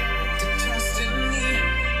time to trust in me,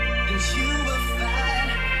 and you will find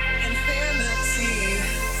infinity,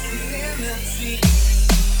 infinity.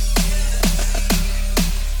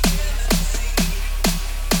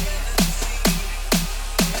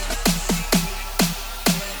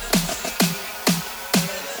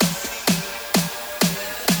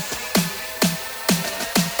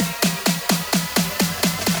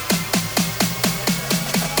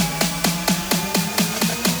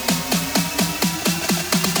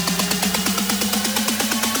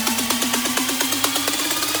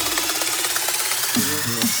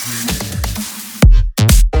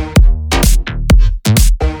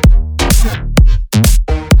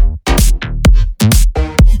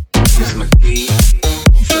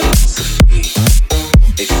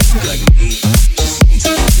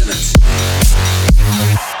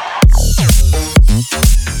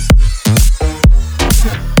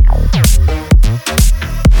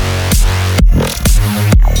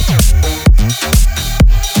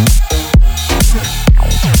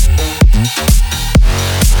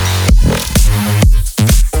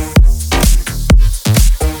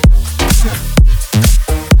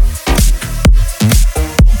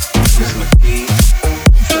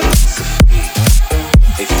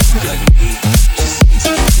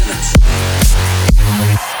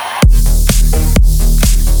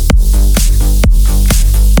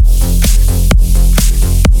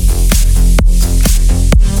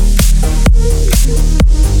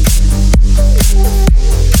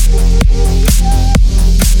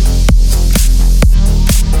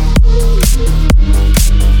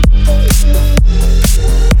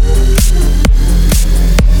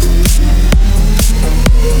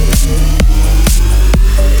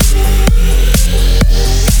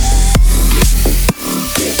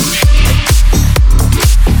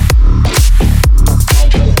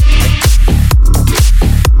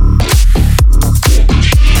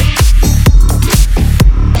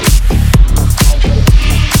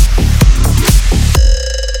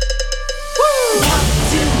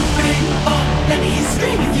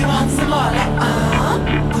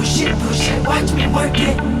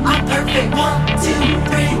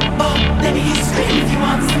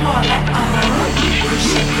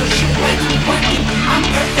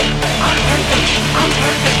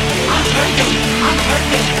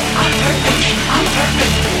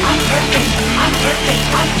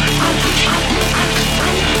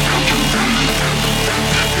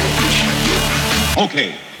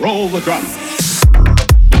 Okay, roll the drum.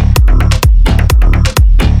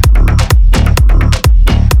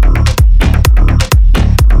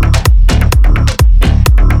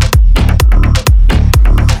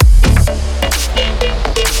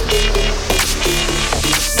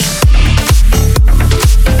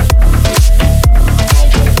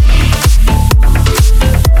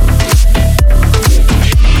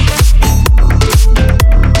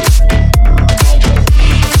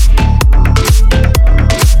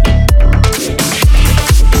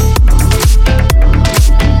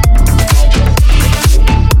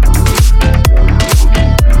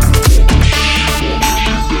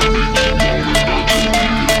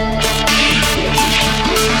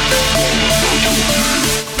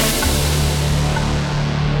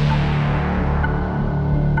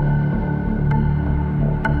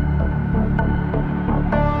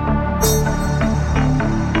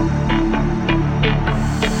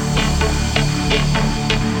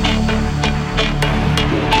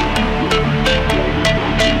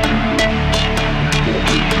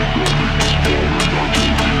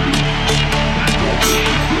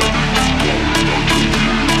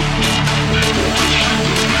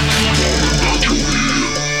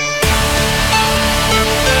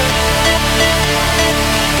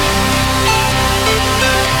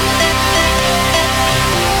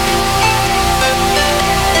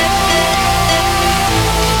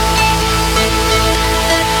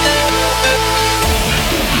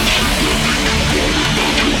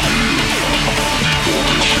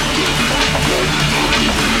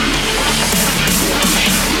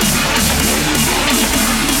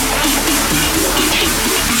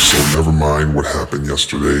 mind what happened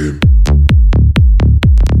yesterday.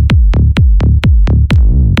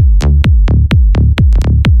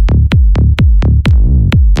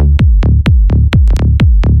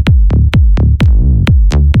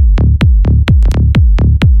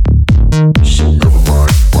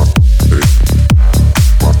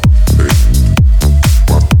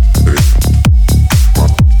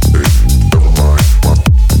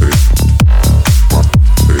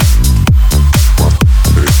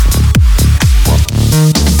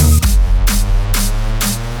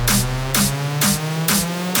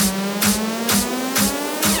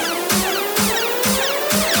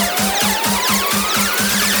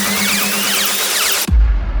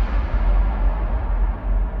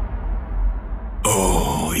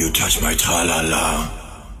 My tra-la-la,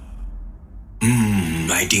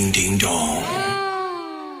 my ding-ding-dong.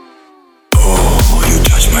 Oh, you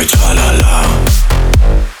touch my tra-la-la,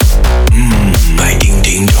 my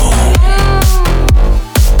ding-ding-dong.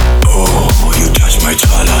 Oh, you touch my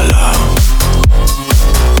tra-la-la,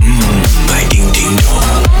 my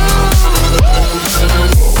ding-ding-dong.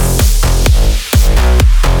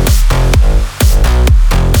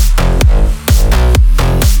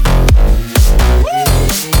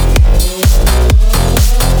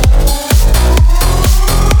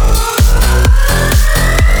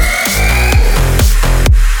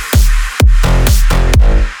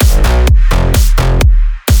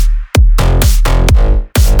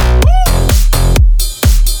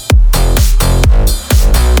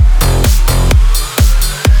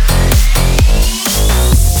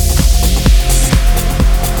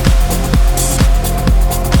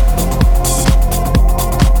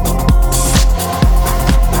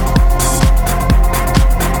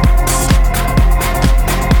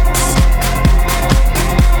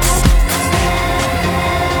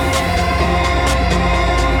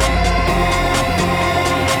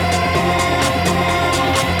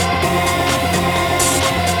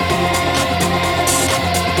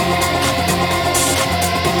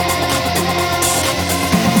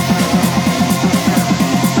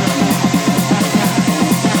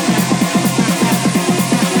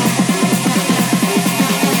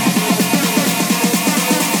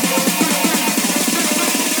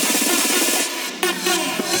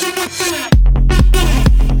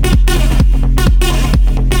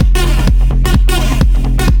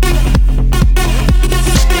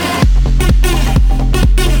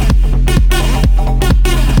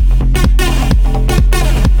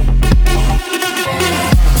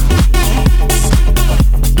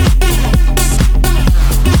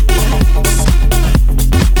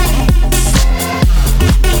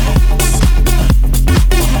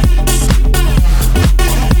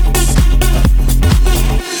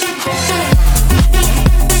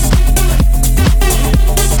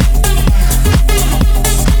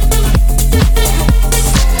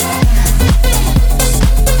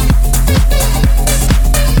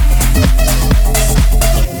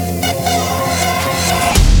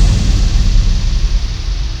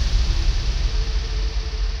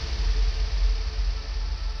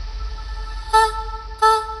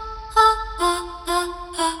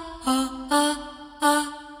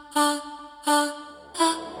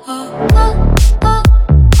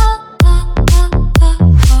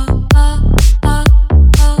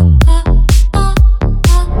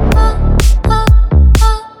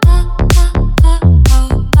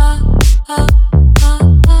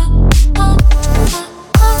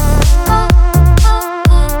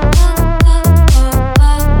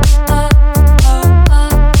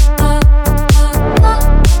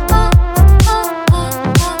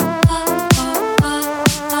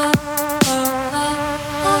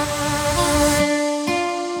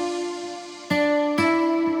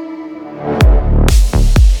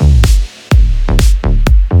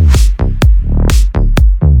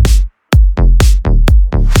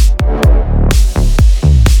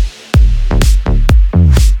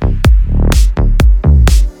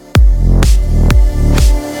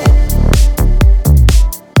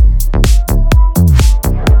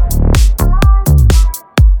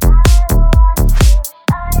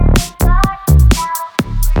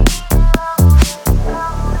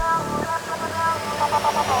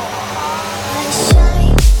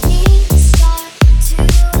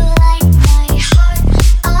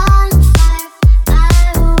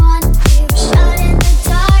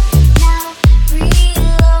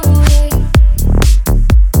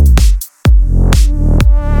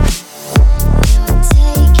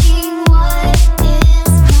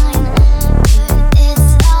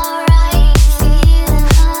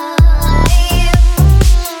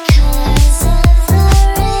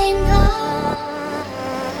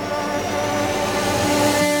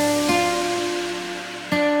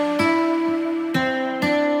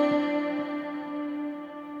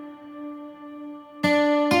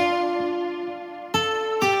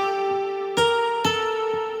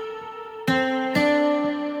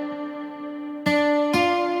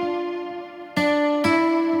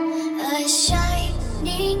 a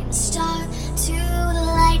shining star to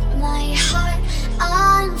light my heart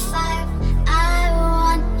on fire. I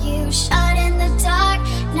want you shot in the dark,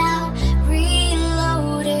 now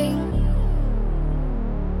reloading.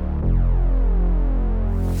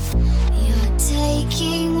 You're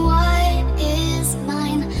taking what is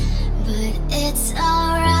mine, but it's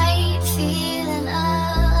alright, feeling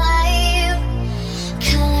alive.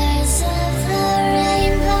 Colors of the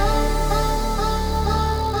rainbow.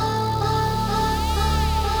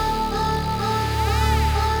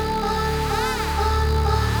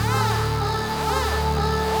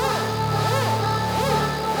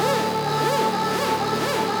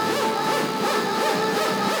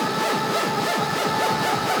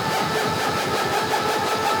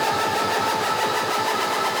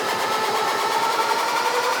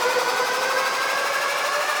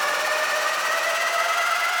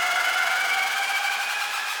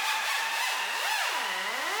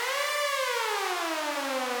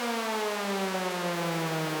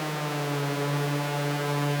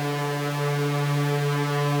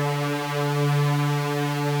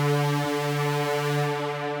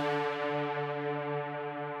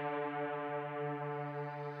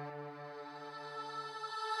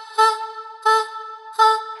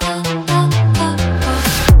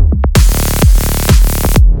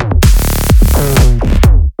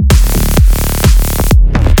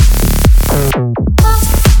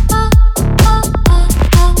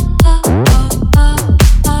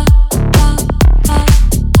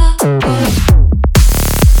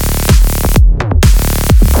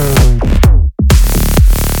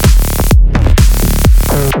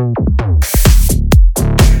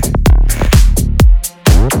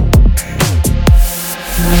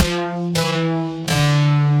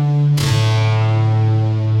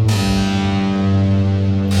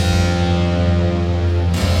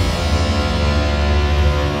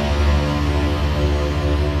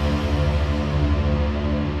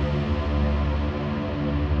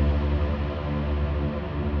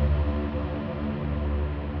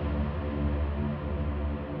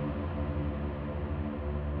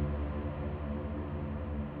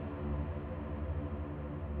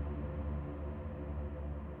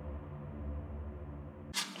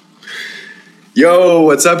 Yo,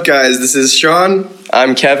 what's up, guys? This is Sean.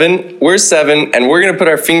 I'm Kevin. We're Sevenn, and we're gonna put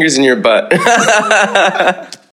our fingers in your butt.